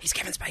Spacey. He's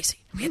Kevin Spacey.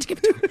 We had to give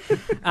it to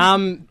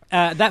him.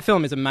 That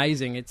film is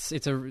amazing.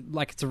 It's a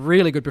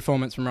really good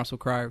performance from Russell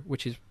Crowe,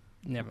 which is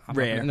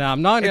rare.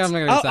 I'm not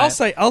going to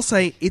say it. I'll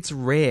say it's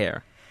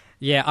rare.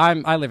 Yeah,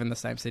 I live in the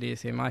same city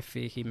as him. I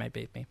fear he may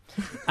beat me.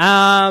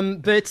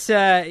 That's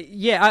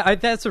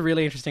a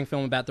really interesting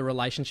film about the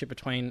relationship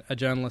between a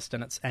journalist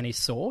and his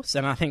source.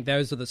 And I think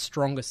those are the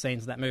strongest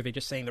scenes of that movie,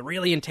 just seeing the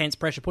really intense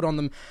pressure put on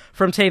them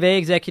from TV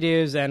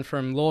executives and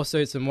from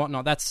lawsuits and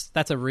whatnot. That's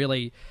a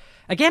really...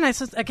 Again,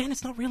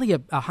 it's not really a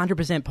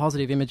 100%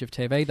 positive image of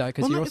TV, though,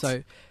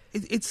 because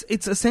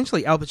It's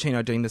essentially Al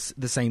Pacino doing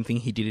the same thing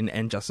he did in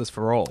And Justice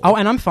for All. Oh,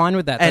 and I'm fine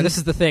with that. And this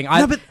is the thing.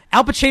 Al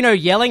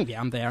Pacino yelling, yeah,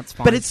 I'm there. It's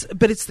fine.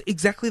 But it's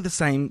exactly the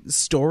same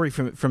story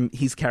from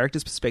his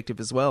character's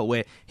perspective as well,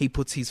 where he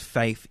puts his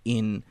faith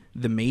in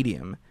the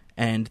medium,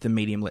 and the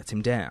medium lets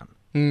him down.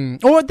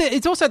 Or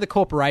it's also the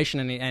corporation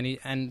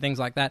and things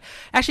like that.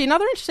 Actually,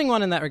 another interesting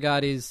one in that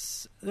regard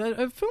is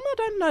a film I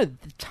don't know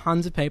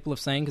tons of people have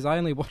seen, because I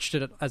only watched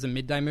it as a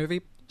midday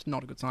movie. It's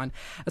not a good sign.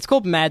 It's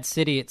called Mad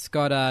City. It's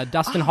got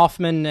Dustin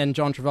Hoffman and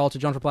John Travolta.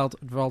 John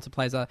Travolta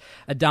plays a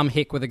dumb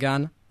hick with a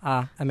gun.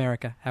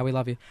 America, how we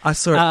love you. I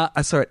saw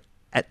it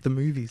at the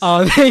movies.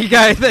 Oh, there you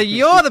go.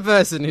 You're the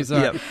person who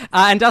saw it.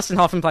 And Dustin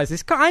Hoffman plays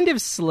this kind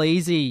of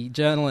sleazy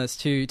journalist,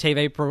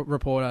 TV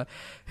reporter,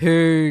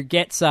 who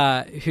gets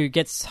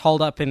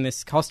holed up in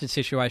this hostage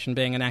situation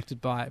being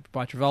enacted by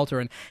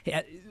Travolta, and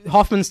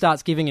Hoffman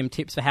starts giving him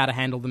tips for how to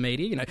handle the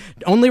media.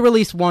 Only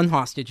release one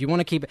hostage. You want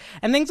to keep it,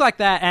 and things like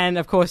that. And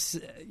of course,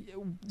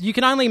 you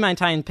can only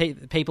maintain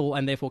people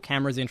and therefore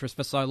cameras' interest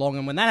for so long,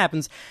 and when that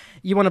happens,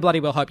 you want to bloody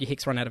well hope your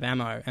Hicks run out of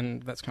ammo,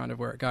 and that's kind of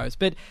where it goes.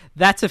 But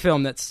that's a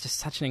film that's just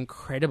such an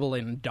incredible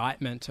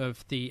indictment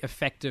of the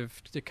effect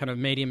of the kind of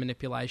media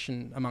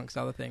manipulation, amongst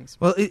other things.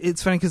 Well,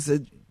 it's funny because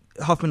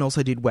Hoffman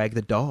also did Wag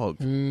the Dog,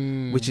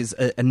 which is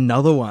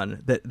another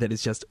one that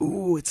is just,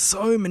 it's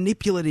so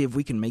manipulative.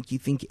 We can make you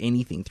think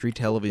anything through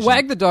television.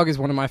 Wag the Dog is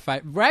one of my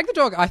favourite. Wag the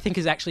Dog, I think,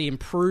 has actually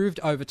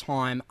improved over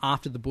time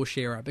after the Bush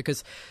era,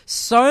 because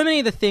so many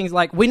of the things,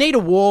 like, we need a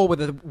war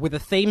with a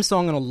theme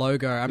song and a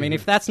logo. I mean,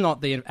 if that's not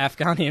the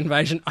Afghani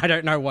invasion, I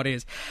don't know what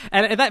is.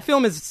 And that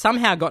film has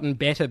somehow gotten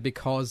better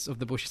because of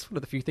the Bush. It's one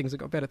of the few things that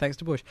got better thanks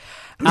to Bush.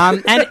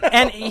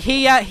 And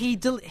he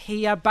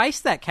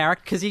based that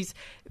character because he's...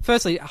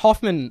 Firstly,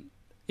 Hoffman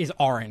is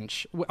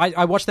orange.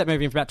 I watched that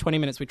movie, and for about 20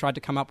 minutes we tried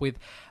to come up with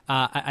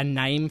a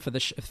name for the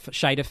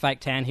shade of fake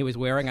tan he was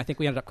wearing. I think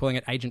we ended up calling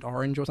it Agent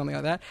Orange or something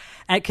like that.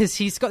 Because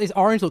he's got this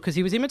orange look, because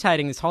he was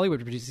imitating this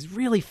Hollywood producer, this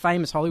really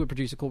famous Hollywood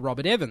producer called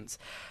Robert Evans,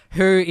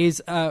 who is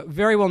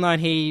very well known.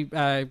 He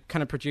kind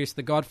of produced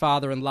The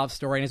Godfather and Love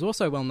Story, and is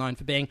also well known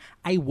for being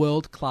a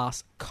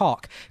world-class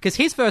cock. Because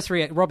his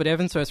Robert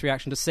Evans' first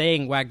reaction to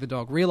seeing Wag the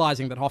Dog,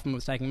 realising that Hoffman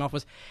was taking him off,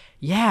 was,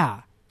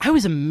 yeah, I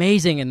was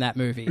amazing in that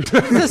movie.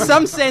 There's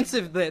some sense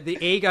of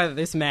the ego that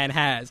this man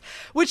has,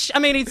 which, I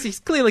mean, he's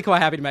clearly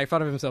quite happy to make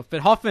fun of himself. But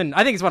Hoffman,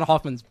 I think it's one of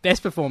Hoffman's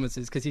best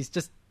performances, because he's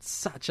just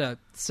such a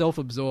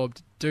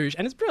self-absorbed douche,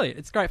 and it's brilliant.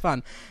 It's great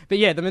fun. But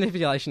yeah, the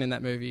manipulation in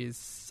that movie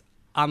is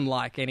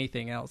unlike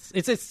anything else.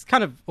 It's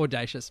kind of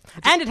audacious,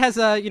 and it has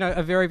a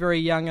very, very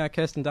young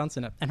Kirsten Dunst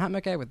in it, and I'm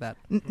okay with that.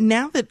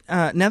 Now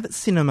that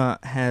cinema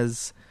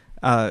has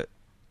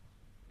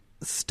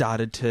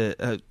started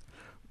to.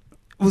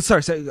 Well,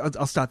 sorry, so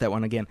I'll start that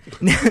one again.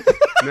 Now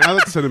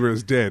that cinema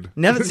is dead.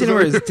 Now that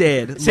cinema is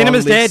dead.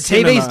 Cinema's dead,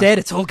 TV's dead,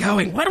 it's all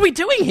going. What are we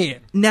doing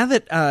here? Now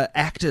that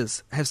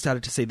actors have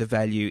started to see the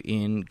value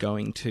in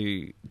going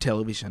to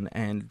television,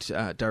 and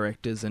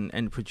directors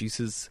and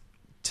producers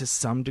to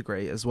some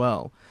degree as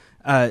well,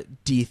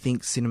 do you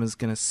think cinema's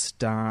going to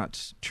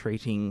start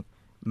treating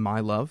My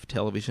Love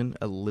television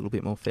a little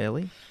bit more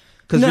fairly?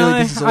 Because really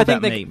this is all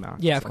about me, Mark.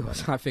 Yeah, of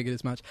course, I figured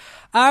as much.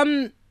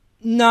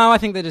 No, I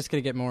think they're just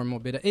going to get more and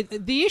more bitter.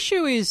 The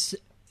issue is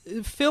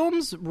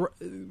films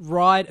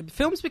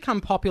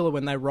become popular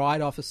when they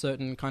ride off a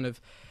certain kind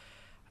of...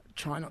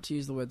 Try not to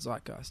use the word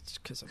zeitgeist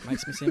because it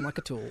makes me seem like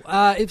a tool.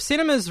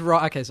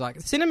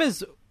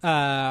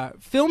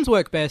 Films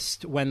work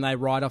best when they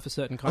ride off a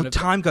certain kind of...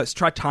 Time Ghost.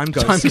 Try Time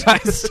Ghost. Time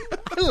Ghost.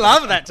 I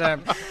love that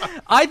term.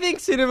 I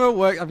think cinema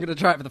works... I'm going to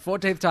try it for the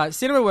 14th time.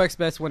 Cinema works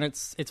best when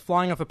it's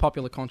flying off a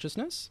popular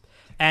consciousness.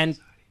 And...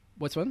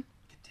 What's one?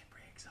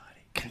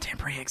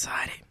 Contemporary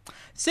anxiety.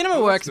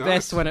 Cinema works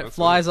best when it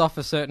flies off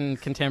a certain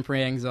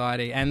contemporary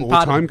anxiety. Or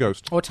Time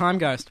Ghost. Or Time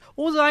Ghost.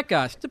 Or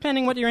Zeitgeist,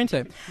 depending what you're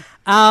into.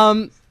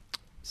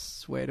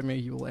 Swear to me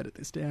you will edit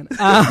this down.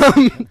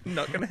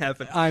 Not going to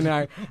happen. I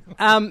know.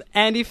 And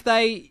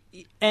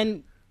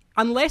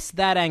unless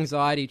that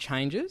anxiety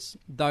changes,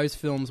 those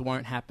films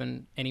won't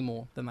happen any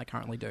more than they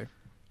currently do.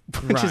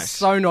 Which is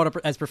so not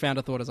as profound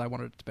a thought as I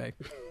wanted it to be.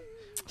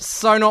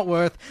 So not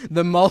worth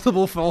the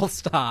multiple false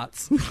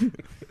starts.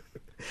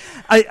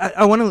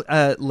 I want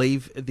to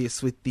leave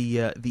this with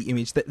the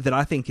image that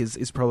I think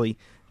is probably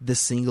the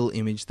single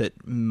image that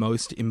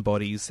most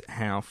embodies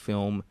how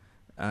film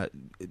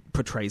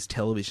portrays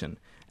television.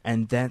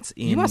 And that's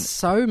in... You are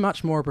so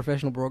much more a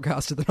professional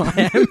broadcaster than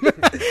I am.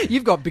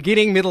 You've got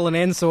beginning, middle, and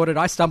end sorted.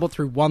 I stumbled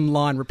through one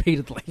line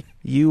repeatedly.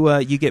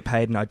 You get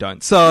paid and I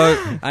don't.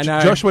 So I know.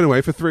 Josh went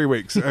away for 3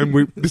 weeks, and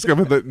we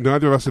discovered that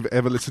neither of us have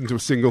ever listened to a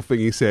single thing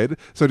he said.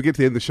 So to get to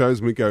the end of the shows,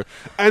 and we go,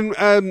 and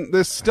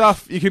there's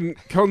stuff you can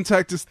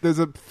contact us. There's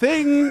a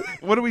thing.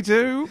 What do we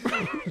do?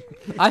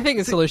 I think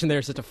the solution there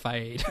is just to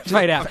fade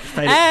out,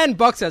 and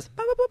box says.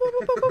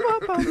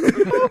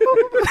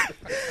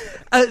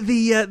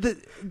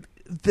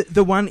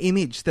 The one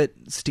image that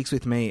sticks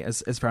with me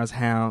as far as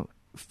how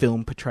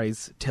film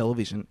portrays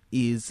television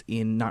is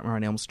in Nightmare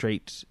on Elm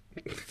Street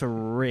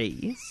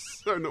 3.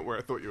 No, not where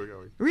I thought you were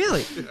going.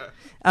 Really?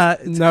 Yeah.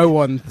 No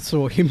one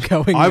saw him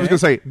going I was going to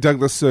say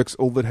Douglas Sirk's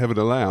All That Heaven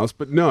Allows,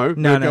 but no,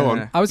 go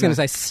on. I was going to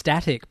say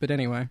Static, but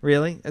anyway.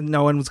 Really? And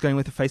no one was going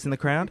with a face in the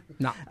crowd?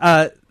 No.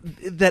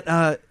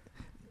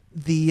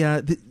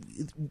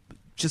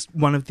 Just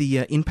one of the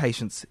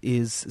inpatients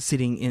is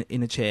sitting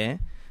in a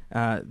chair.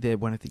 They're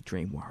one of the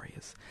Dream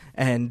Warriors,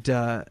 and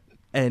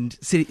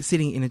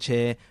sitting in a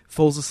chair,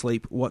 falls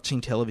asleep watching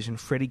television.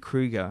 Freddy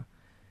Krueger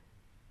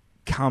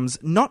comes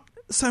not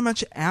so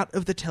much out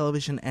of the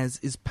television as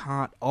is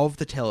part of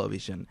the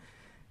television,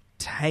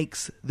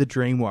 takes the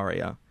Dream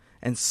Warrior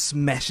and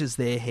smashes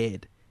their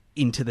head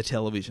into the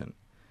television.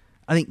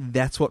 I think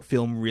that's what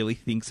film really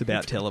thinks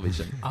about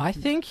television. I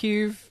think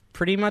you've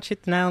pretty much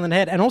hit the nail on the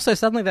head, and also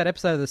suddenly that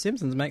episode of The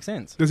Simpsons makes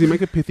sense. Does he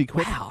make a pithy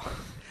quip? Wow.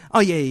 Oh,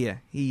 yeah.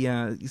 He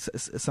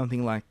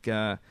something like,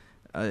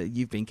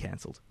 you've been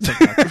cancelled.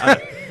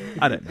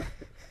 I don't know.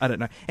 I don't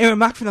know. Anyway,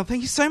 Mark Fennell,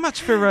 thank you so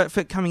much for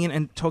coming in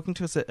and talking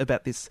to us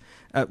about this,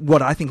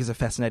 what I think is a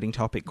fascinating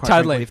topic. Quite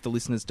Totally. frankly, if the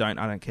listeners don't,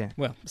 I don't care.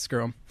 Well,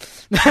 screw 'em.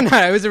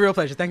 No, it was a real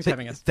pleasure. Thanks for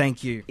having us.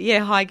 Thank you. Yeah,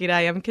 hi,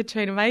 g'day. I'm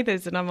Katrina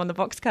Mathers and I'm on the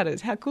Box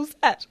Cutters. How cool's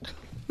that?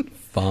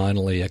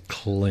 Finally, a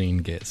clean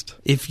guest.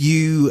 If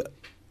you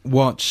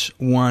watch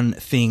one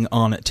thing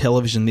on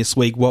television this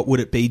week, what would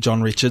it be,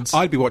 John Richards?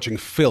 I'd be watching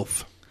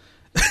Filth.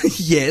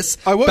 Yes,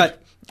 I would.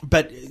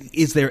 But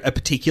is there a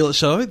particular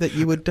show that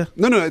you would...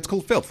 No, it's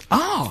called Filth.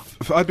 Oh!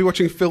 I'd be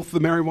watching Filth, the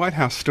Mary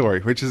Whitehouse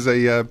story, which is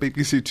a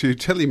BBC Two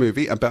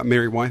telemovie about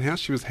Mary Whitehouse.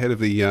 She was head of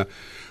the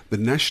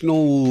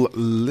National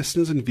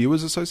Listeners and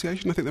Viewers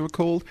Association, I think they were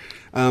called,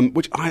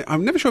 which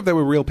I'm never sure if they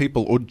were real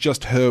people or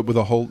just her with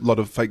a whole lot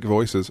of fake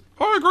voices.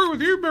 I agree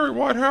with you, Mary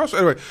Whitehouse.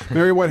 Anyway,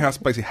 Mary Whitehouse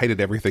basically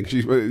hated everything.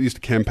 She used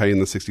to campaign in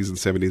the 60s and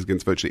 70s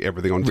against virtually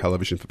everything on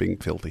television for being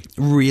filthy.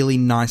 Really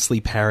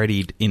nicely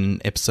parodied in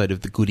an episode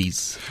of The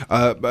Goodies.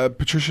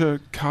 Patricia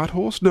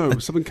Carthorse? No,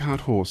 something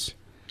Carthorse.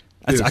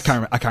 Yes. I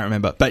can't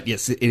remember, but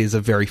yes, it is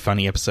a very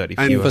funny episode.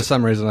 And for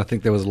some reason, I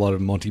think there was a lot of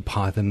Monty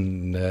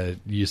Python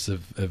use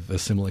of a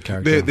similar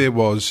character. There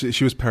was.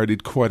 She was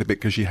parodied quite a bit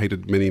because she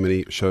hated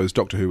many shows,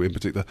 Doctor Who in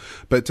particular.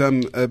 But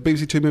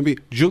BBC Two movie,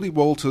 Julie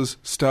Walters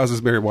stars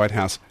as Mary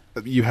Whitehouse.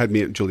 You had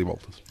me at Julie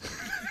Walters.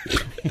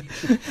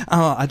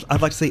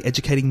 I'd like to see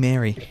Educating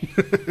Mary.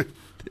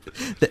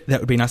 that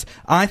would be nice.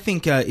 I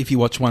think if you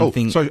watch one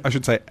thing... Sorry, I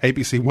should say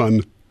ABC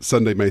One,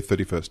 Sunday, May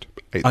 31st,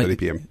 8:30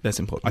 p.m. That's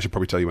important. I should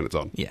probably tell you when it's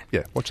on. Yeah,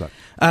 watch that.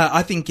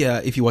 I think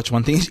if you watch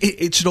one thing,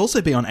 it should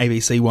also be on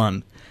ABC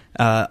One.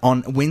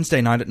 On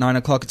Wednesday night at 9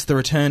 o'clock, it's the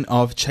return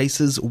of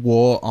Chase's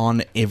War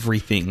on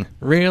Everything.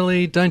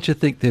 Really? Don't you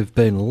think they've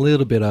been a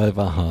little bit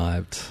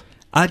overhyped?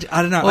 I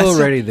don't know.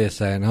 Already they're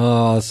saying,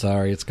 oh,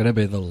 sorry, it's going to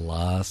be the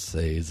last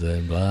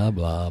season, blah,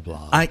 blah,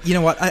 blah. You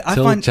know what? I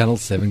Till find Channel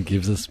 7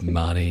 gives us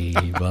money,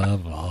 blah,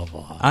 blah,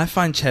 blah. I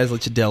find Chaz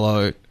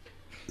Licciardello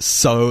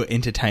so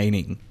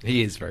entertaining.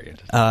 He is very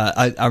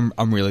entertaining.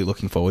 I'm really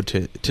looking forward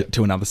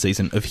to another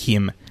season of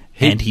him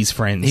and his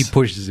friends. He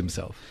pushes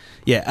himself.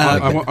 Yeah.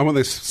 I want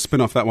this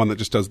spin-off, that one that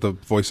just does the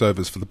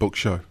voiceovers for the book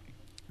show.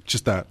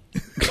 Just that.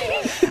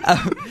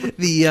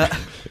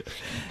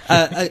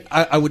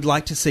 I would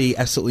like to see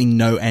absolutely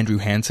no Andrew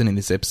Hansen in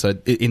this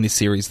episode, in this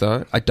series,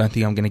 though. I don't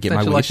think I'm going to get my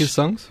wish. Don't you like his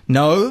songs?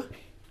 No.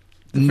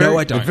 I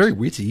don't. They're very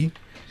witty.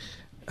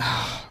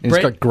 And he's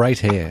got great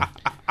hair.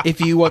 If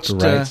you watched...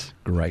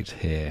 Great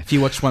hair. If you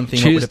watched one thing,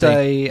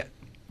 Tuesday,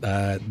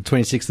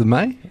 26th of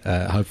May.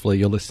 Hopefully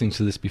you're listening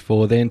to this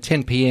before then.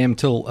 10 p.m.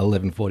 till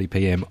 11:40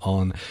 p.m.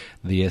 on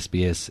the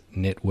SBS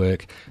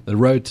network. The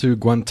Road to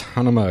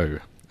Guantanamo.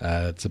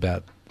 It's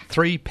about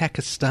 3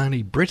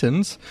 Pakistani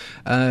Britons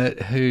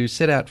who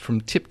set out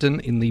from Tipton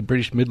in the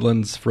British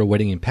Midlands for a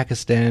wedding in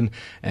Pakistan,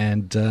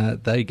 and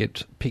they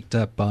get picked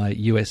up by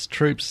US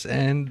troops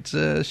and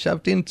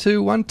shoved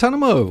into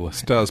Guantanamo.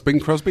 Stars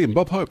Bing Crosby and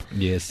Bob Hope.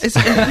 Yes.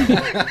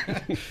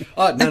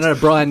 No,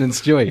 Brian and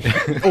Stewie.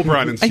 Or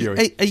Brian and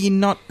Stewie. Are you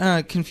not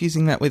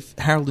confusing that with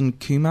Harold and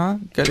Kumar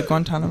go to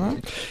Guantanamo?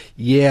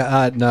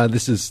 Yeah, no,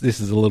 this is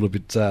a little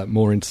bit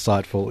more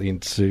insightful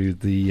into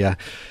the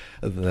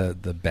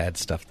bad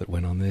stuff that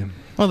went on there.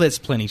 Well, there's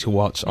plenty to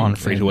watch on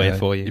free-to-air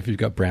for you. If you've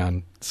got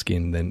brown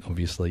skin, then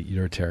obviously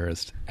you're a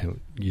terrorist and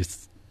you're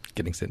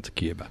getting sent to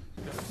Cuba.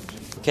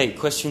 Okay,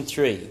 question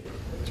 3.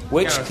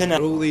 Which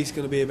canal... Are all these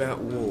going to be about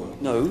war?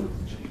 No.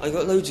 I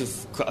got loads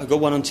of... I got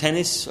one on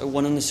tennis,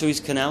 one on the Suez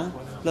Canal.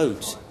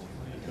 Loads.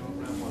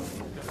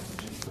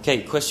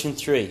 Okay, question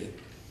 3.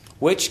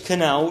 Which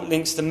canal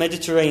links the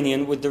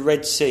Mediterranean with the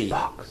Red Sea?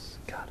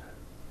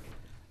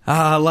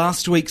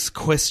 Last week's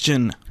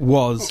question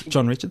was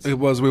John Richards. It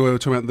was. We were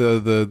talking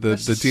about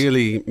the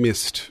dearly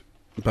missed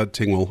Bud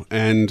Tingwell,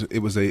 and it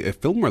was a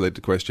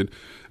film-related question,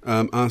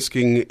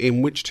 asking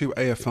in which 2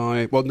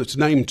 AFI... Well, to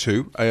name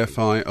 2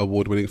 AFI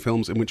award-winning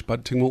films in which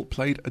Bud Tingwell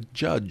played a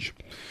judge.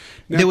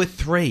 Now, there were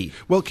 3.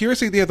 Well,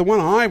 curiously, the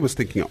one I was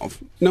thinking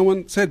of, no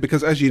one said,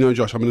 because as you know,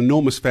 Josh, I'm an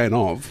enormous fan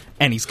of...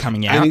 Annie's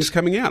Coming Out. Annie's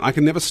Coming Out. I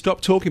can never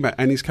stop talking about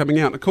Annie's Coming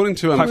Out. According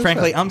to... Quite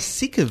frankly, I'm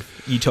sick of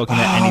you talking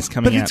about Annie's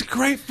Coming Out. But it's a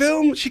great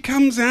film. She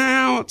comes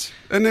out.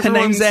 And her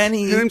name's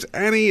Annie. Her name's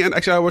Annie. And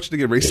actually, I watched it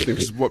again recently,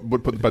 which is what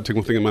would put the Bud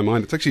Tingwell thing in my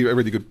mind. It's actually a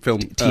really good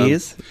film.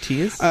 Tears?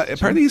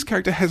 Apparently, his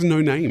character has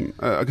no name.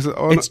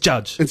 It's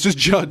Judge. It's just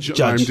Judge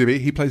on IMDb.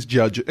 He plays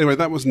Judge. Anyway,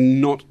 that was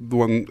not the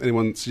one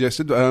anyone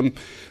suggested.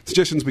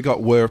 Suggestions we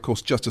got were, of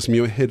course, Justice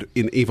Muirhead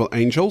in Evil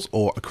Angels,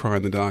 or A Cry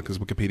in the Dark, as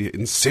Wikipedia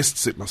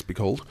insists it must be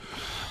called.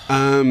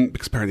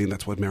 Because apparently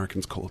that's what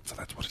Americans call it, so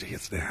that's what it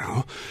is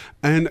now.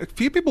 And a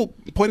few people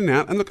pointing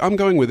out, and look, I'm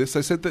going with this,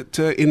 they said that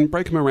in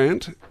Breaker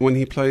Morant, when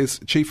he plays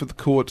Chief of the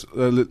Court,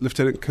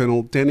 Lieutenant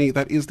Colonel Denny,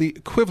 that is the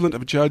equivalent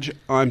of a judge.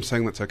 I'm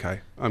saying that's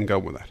okay. I'm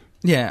going with that.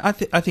 Yeah, I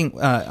think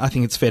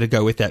it's fair to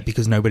go with that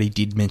because nobody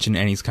did mention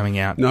Annie's Coming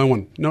Out. No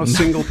one. Not a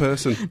single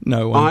person.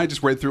 No one. I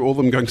just read through all of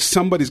them going,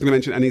 somebody's going to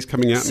mention Annie's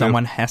Coming Out.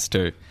 Someone has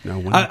to. No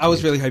one. I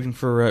was really hoping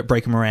for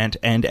Breaker Morant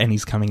and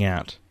Annie's Coming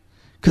Out.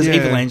 Because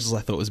Evil Angels I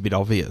thought was a bit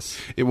obvious.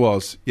 It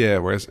was, yeah,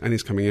 whereas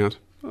Annie's Coming Out,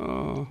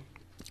 oh...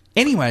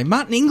 Anyway,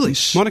 Martin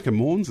English. Monica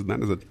Mourns in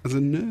that as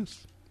a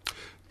nurse.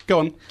 Go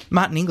on.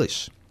 Martin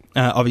English.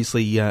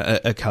 Obviously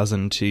a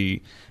cousin to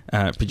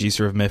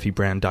producer of Murphy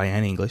Brown,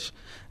 Diane English.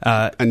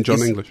 And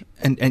John English.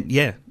 And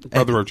yeah.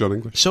 Brother of John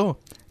English. Sure.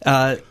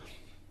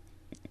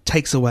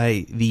 Takes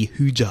away the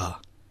hoojar.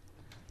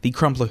 The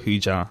Crumpler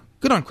hoojar.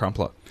 Good on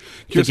Crumpler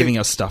for giving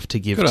us stuff to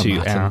give to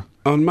our...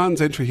 On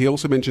Martin's entry, he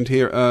also mentioned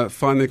here,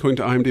 finally, according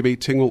to IMDb,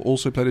 Tingwell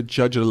also played a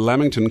judge at a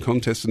Lamington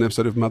contest in an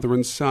episode of Mother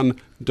and Son.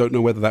 Don't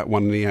know whether that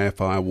won any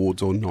AFI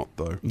awards or not,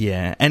 though.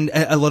 Yeah, and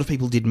a lot of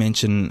people did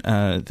mention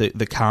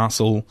the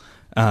castle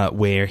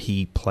where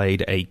he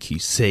played a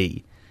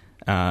QC.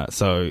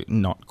 So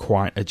not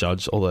quite a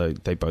judge, although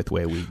they both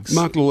wear wigs.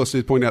 Mark Lawless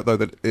did point out, though,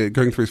 that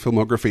going through his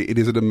filmography, it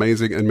is an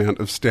amazing amount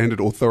of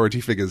standard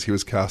authority figures he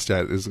was cast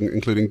at,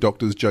 including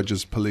doctors,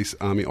 judges, police,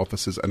 army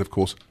officers, and, of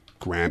course,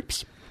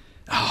 Gramps.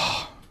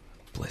 Oh,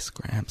 bless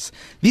Gramps.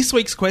 This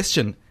week's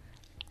question,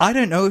 I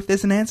don't know if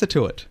there's an answer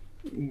to it.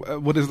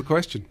 What is the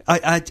question?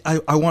 I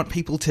want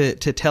people to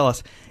tell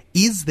us,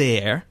 is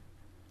there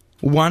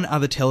one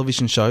other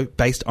television show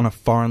based on a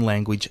foreign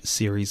language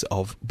series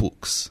of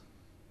books?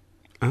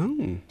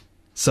 Oh.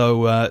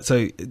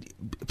 So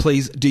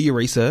please do your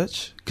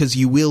research, because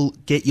you will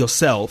get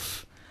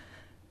yourself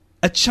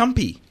a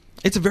Chumpy.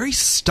 It's a very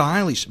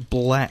stylish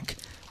black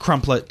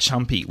Crumpler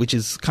Chumpy, which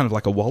is kind of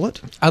like a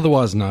wallet.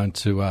 Otherwise known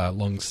to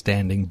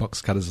long-standing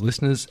Box Cutters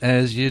listeners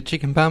as your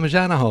chicken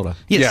parmigiana holder.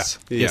 Yes,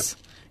 yeah. yes.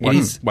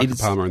 Whack the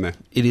Parma in there.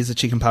 It is a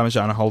chicken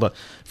parmigiana holder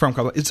from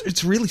Crumpler.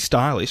 It's really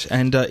stylish,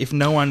 and if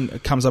no one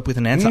comes up with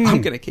an answer,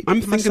 I'm going to keep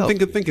it for myself.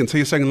 thinking. So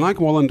you're saying, like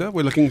Wallander,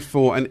 we're looking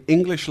for an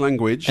English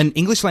language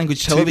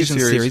television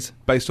series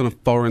based on a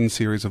foreign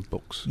series of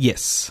books.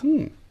 Yes.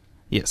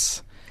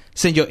 Yes.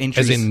 Send your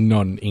entries. As in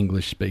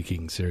non-English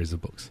speaking series of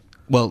books.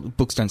 Well,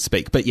 books don't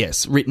speak, but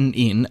yes, written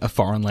in a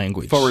foreign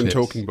language. Foreign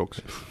talking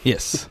books.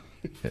 Yes.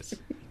 Yes.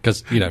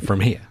 Because, from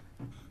here.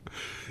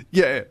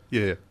 Yeah.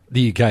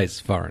 The UK is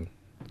foreign.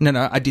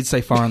 No, I did say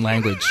foreign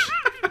language.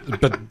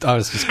 But I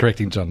was just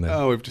correcting John there.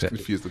 Oh, we've just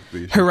confused the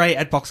issue. Hooray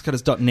at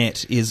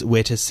boxcutters.net is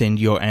where to send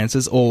your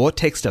answers, or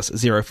text us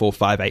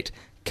 0458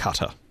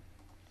 Cutter.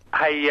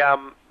 Hey,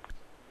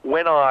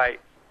 when I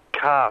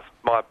cast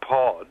my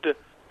pod,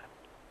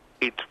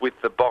 it's with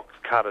the box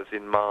cutters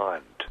in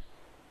mind.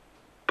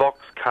 Box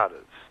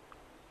cutters,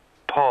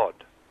 pod,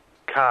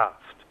 cast,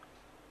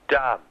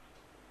 done.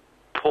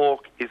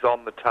 Pork is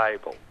on the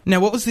table. Now,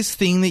 what was this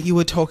thing that you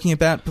were talking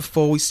about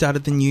before we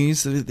started the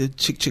news? The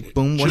chick chick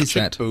boom. What is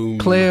that? Boom.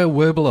 Claire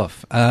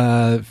Werbeloff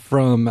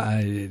from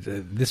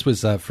this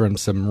was from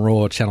some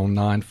raw Channel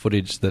 9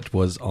 footage that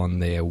was on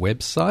their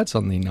websites,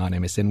 on the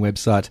 9MSN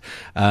website.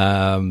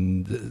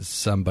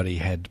 Somebody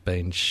had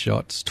been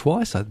shot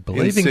twice, I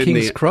believe, in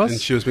Sydney, King's Cross,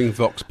 and she was being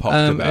vox popped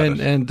about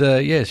it.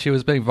 And she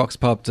was being vox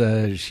popped.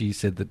 She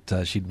said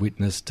that she'd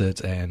witnessed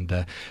it,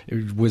 and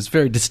it was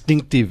very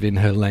distinctive in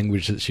her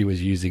language that she was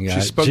using.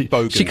 She spoke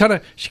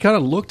bogan. She kind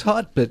of looked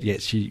hot, but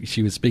yes,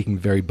 she was speaking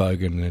very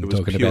bogan and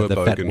talking about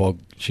the fat wog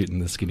shooting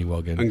the skinny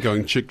wog and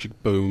going chick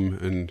chick boom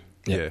and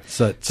yeah.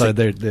 So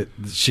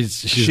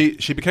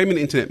she became an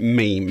internet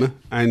meme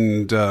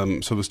and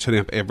so was turning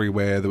up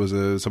everywhere. There was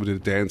somebody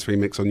did a dance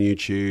remix on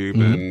YouTube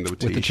and there were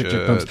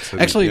t-shirts.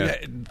 Actually,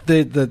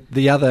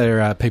 the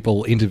other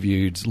people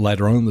interviewed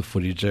later on in the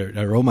footage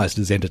are almost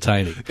as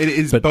entertaining. It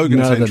is, but bogan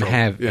none of them central.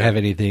 have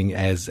anything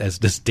as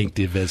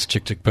distinctive as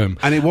Chick Chick Boom.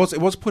 And it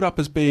was put up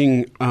as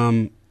being.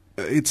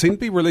 It seemed to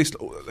be released.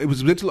 It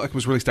was meant to like it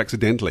was released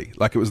accidentally.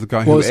 Like it was the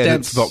guy who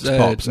edits Vox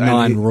Pops.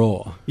 9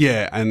 Raw.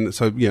 Yeah, and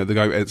so the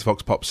guy who edits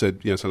Vox Pop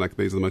said, so like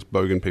these are the most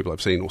bogan people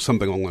I've seen, or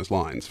something along those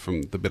lines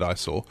from the bit I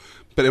saw.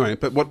 But anyway,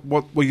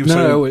 what were you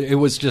saying? No, it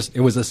was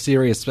a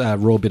serious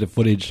raw bit of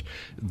footage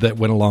that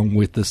went along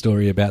with the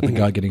story about the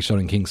guy getting shot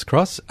in King's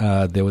Cross.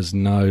 There was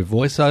no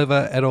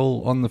voiceover at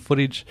all on the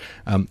footage,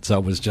 so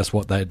it was just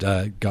what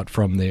they'd got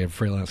from their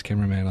freelance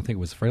cameraman. I think it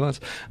was freelance,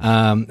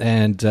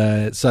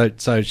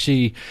 so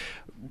she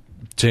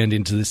turned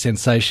into the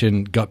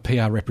sensation, got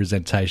PR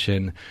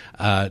representation.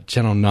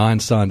 Channel 9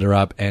 signed her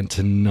up, and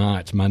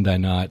tonight, Monday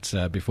night,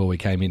 before we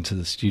came into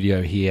the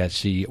studio here,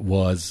 she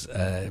was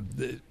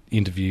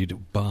interviewed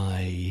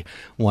by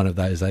one of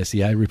those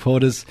ACA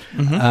reporters.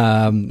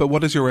 But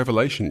what is your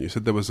revelation? You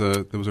said there was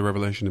a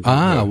revelation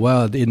about her.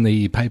 Well, in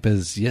the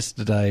papers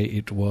yesterday,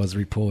 it was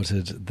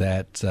reported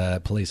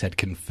that police had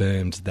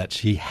confirmed that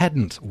she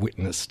hadn't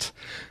witnessed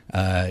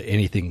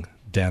anything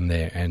down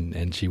there,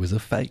 and she was a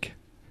fake.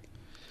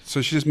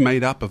 So she just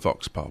made up a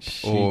Vox Pop?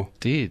 She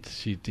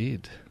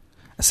did.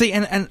 See,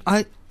 and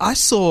I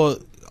saw...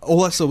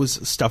 All I saw was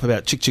stuff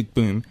about Chick Chick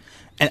Boom,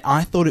 and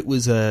I thought it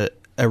was a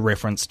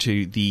reference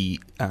to the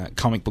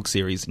comic book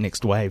series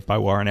Next Wave by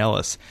Warren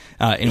Ellis,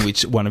 in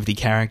which one of the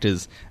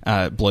characters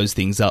blows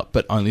things up,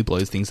 but only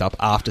blows things up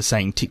after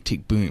saying tick,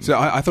 tick, boom. So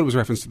I thought it was a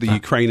reference to the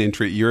Ukraine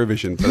entry at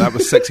Eurovision, but that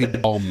was Sexy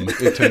Bomb,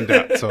 it turned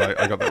out, so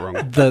I got that wrong.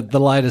 The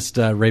latest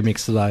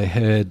remix that I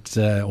heard,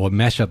 or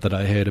mashup that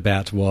I heard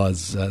about,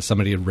 was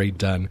somebody had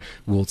redone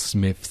Will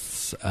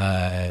Smith's...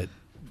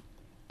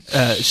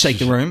 Shake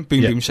the Room,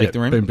 Boom Boom Shake the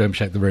Room. Boom Boom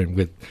Shake the Room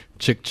with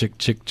chick.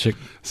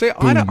 See,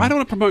 I don't want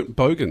to promote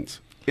bogans.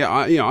 Yeah,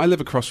 I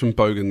live across from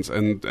bogans,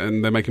 and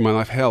they're making my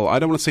life hell. I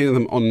don't want to see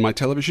them on my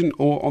television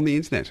or on the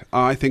internet.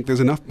 I think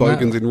there's enough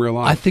bogans in real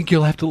life. I think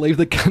you'll have to leave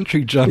the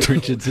country, John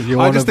Richards, if you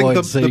want to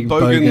avoid seeing the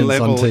bogan bogans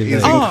level on TV.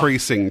 is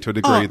increasing to a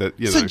degree that,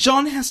 you know. So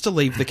John has to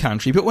leave the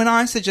country, but when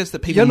I suggest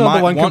that people You're not might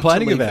the one want to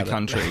complaining leave about the it.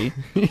 country,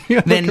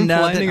 You're then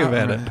complaining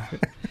about it.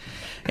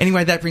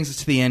 Anyway, that brings us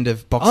to the end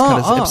of Box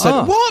Cutters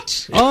episode.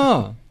 What?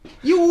 Oh.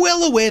 You were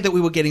well aware that we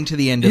were getting to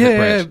the end of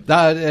it,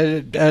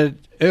 Brett.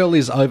 Earl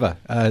is over.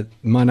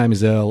 My Name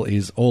is Earl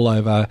is all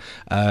over.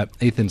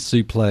 Ethan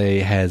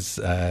Suplee has...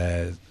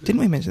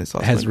 Didn't we mention this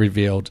last Has week?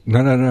 revealed...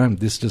 No.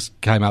 This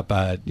just came up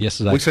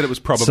yesterday. We said it was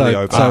probably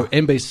over. So But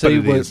it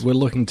NBC is. were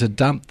looking to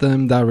dump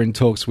them. They were in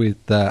talks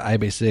with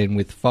ABC and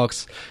with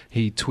Fox.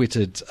 He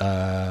tweeted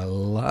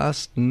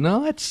last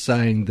night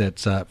saying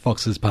that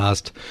Fox has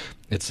passed.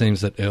 It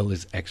seems that Earl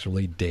is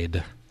actually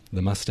dead.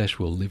 The mustache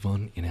will live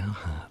on in our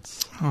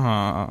hearts.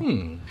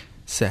 Aww.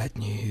 Sad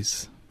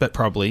news. But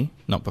probably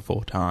not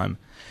before time.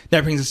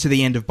 That brings us to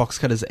the end of Box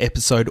Cutters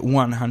episode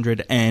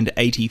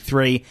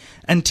 183.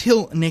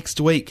 Until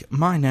next week,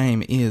 my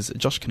name is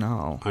Josh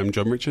Canal. I'm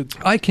John Richards.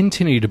 I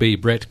continue to be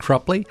Brett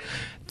Cropley.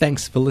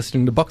 Thanks for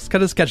listening to Box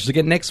Cutters. Catch us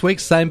again next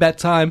week. Same bat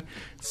time,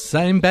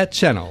 same bat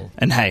channel.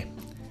 And hey,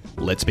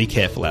 let's be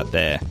careful out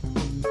there.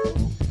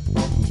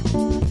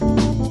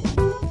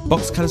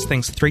 Box Cutters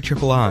thanks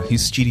 3RRR,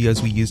 whose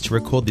studios we use to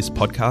record this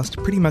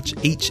podcast pretty much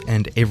each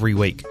and every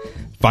week.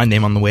 Find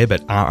them on the web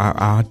at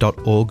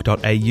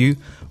rrr.org.au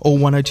or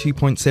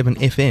 102.7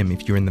 FM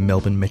if you're in the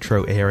Melbourne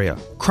metro area.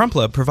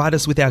 Crumpler provide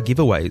us with our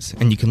giveaways,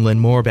 and you can learn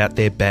more about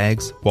their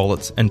bags,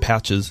 wallets and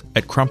pouches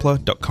at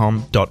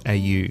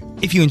crumpler.com.au.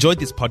 If you enjoyed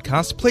this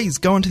podcast, please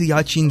go onto the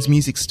iTunes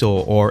Music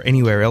Store or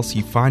anywhere else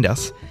you find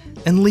us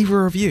and leave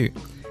a review.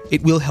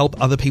 It will help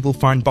other people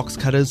find Box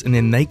Cutters, and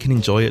then they can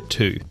enjoy it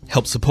too.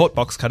 Help support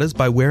Box Cutters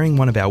by wearing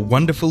one of our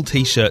wonderful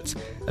t-shirts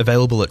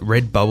available at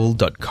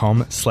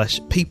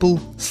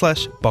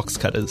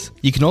redbubble.com/people/boxcutters.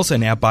 You can also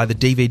now buy the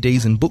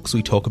DVDs and books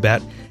we talk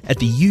about at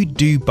the You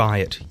Do Buy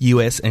It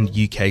US and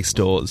UK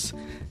stores.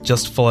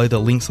 Just follow the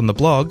links on the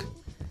blog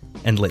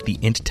and let the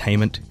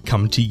entertainment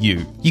come to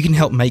you. You can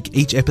help make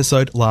each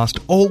episode last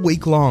all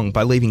week long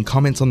by leaving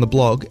comments on the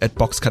blog at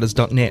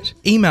boxcutters.net.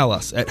 Email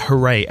us at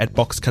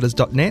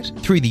hooray@boxcutters.net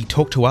through the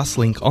Talk to Us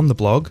link on the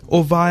blog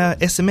or via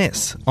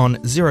SMS on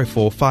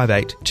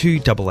 0458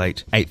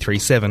 288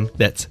 837.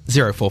 That's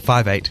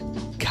 0458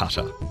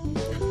 Cutter.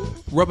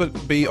 Robert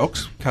B.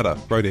 Oxcutter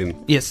wrote in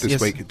Yes.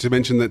 this week to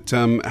mention that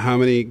how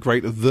many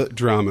great The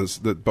dramas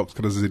that Box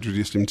Cutters has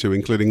introduced him to,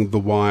 including The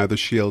Wire, The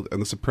Shield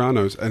and The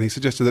Sopranos, and he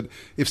suggested that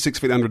if 6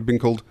 Feet Under had been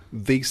called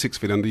The 6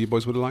 Feet Under, you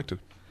boys would have liked it.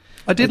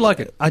 I did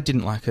like it. I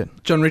didn't like it.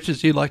 John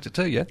Richards, you liked it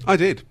too, yeah? I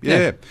did,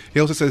 yeah. He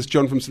also says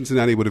John from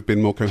Cincinnati would have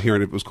been more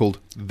coherent if it was called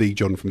The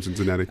John from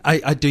Cincinnati.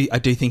 I do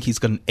think he's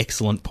got an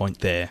excellent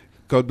point there.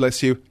 God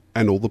bless you,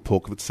 and all the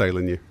pork that's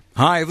sailing you.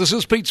 Hi, this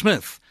is Pete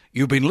Smith.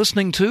 You've been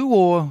listening to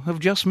or have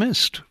just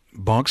missed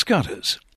Box Cutters.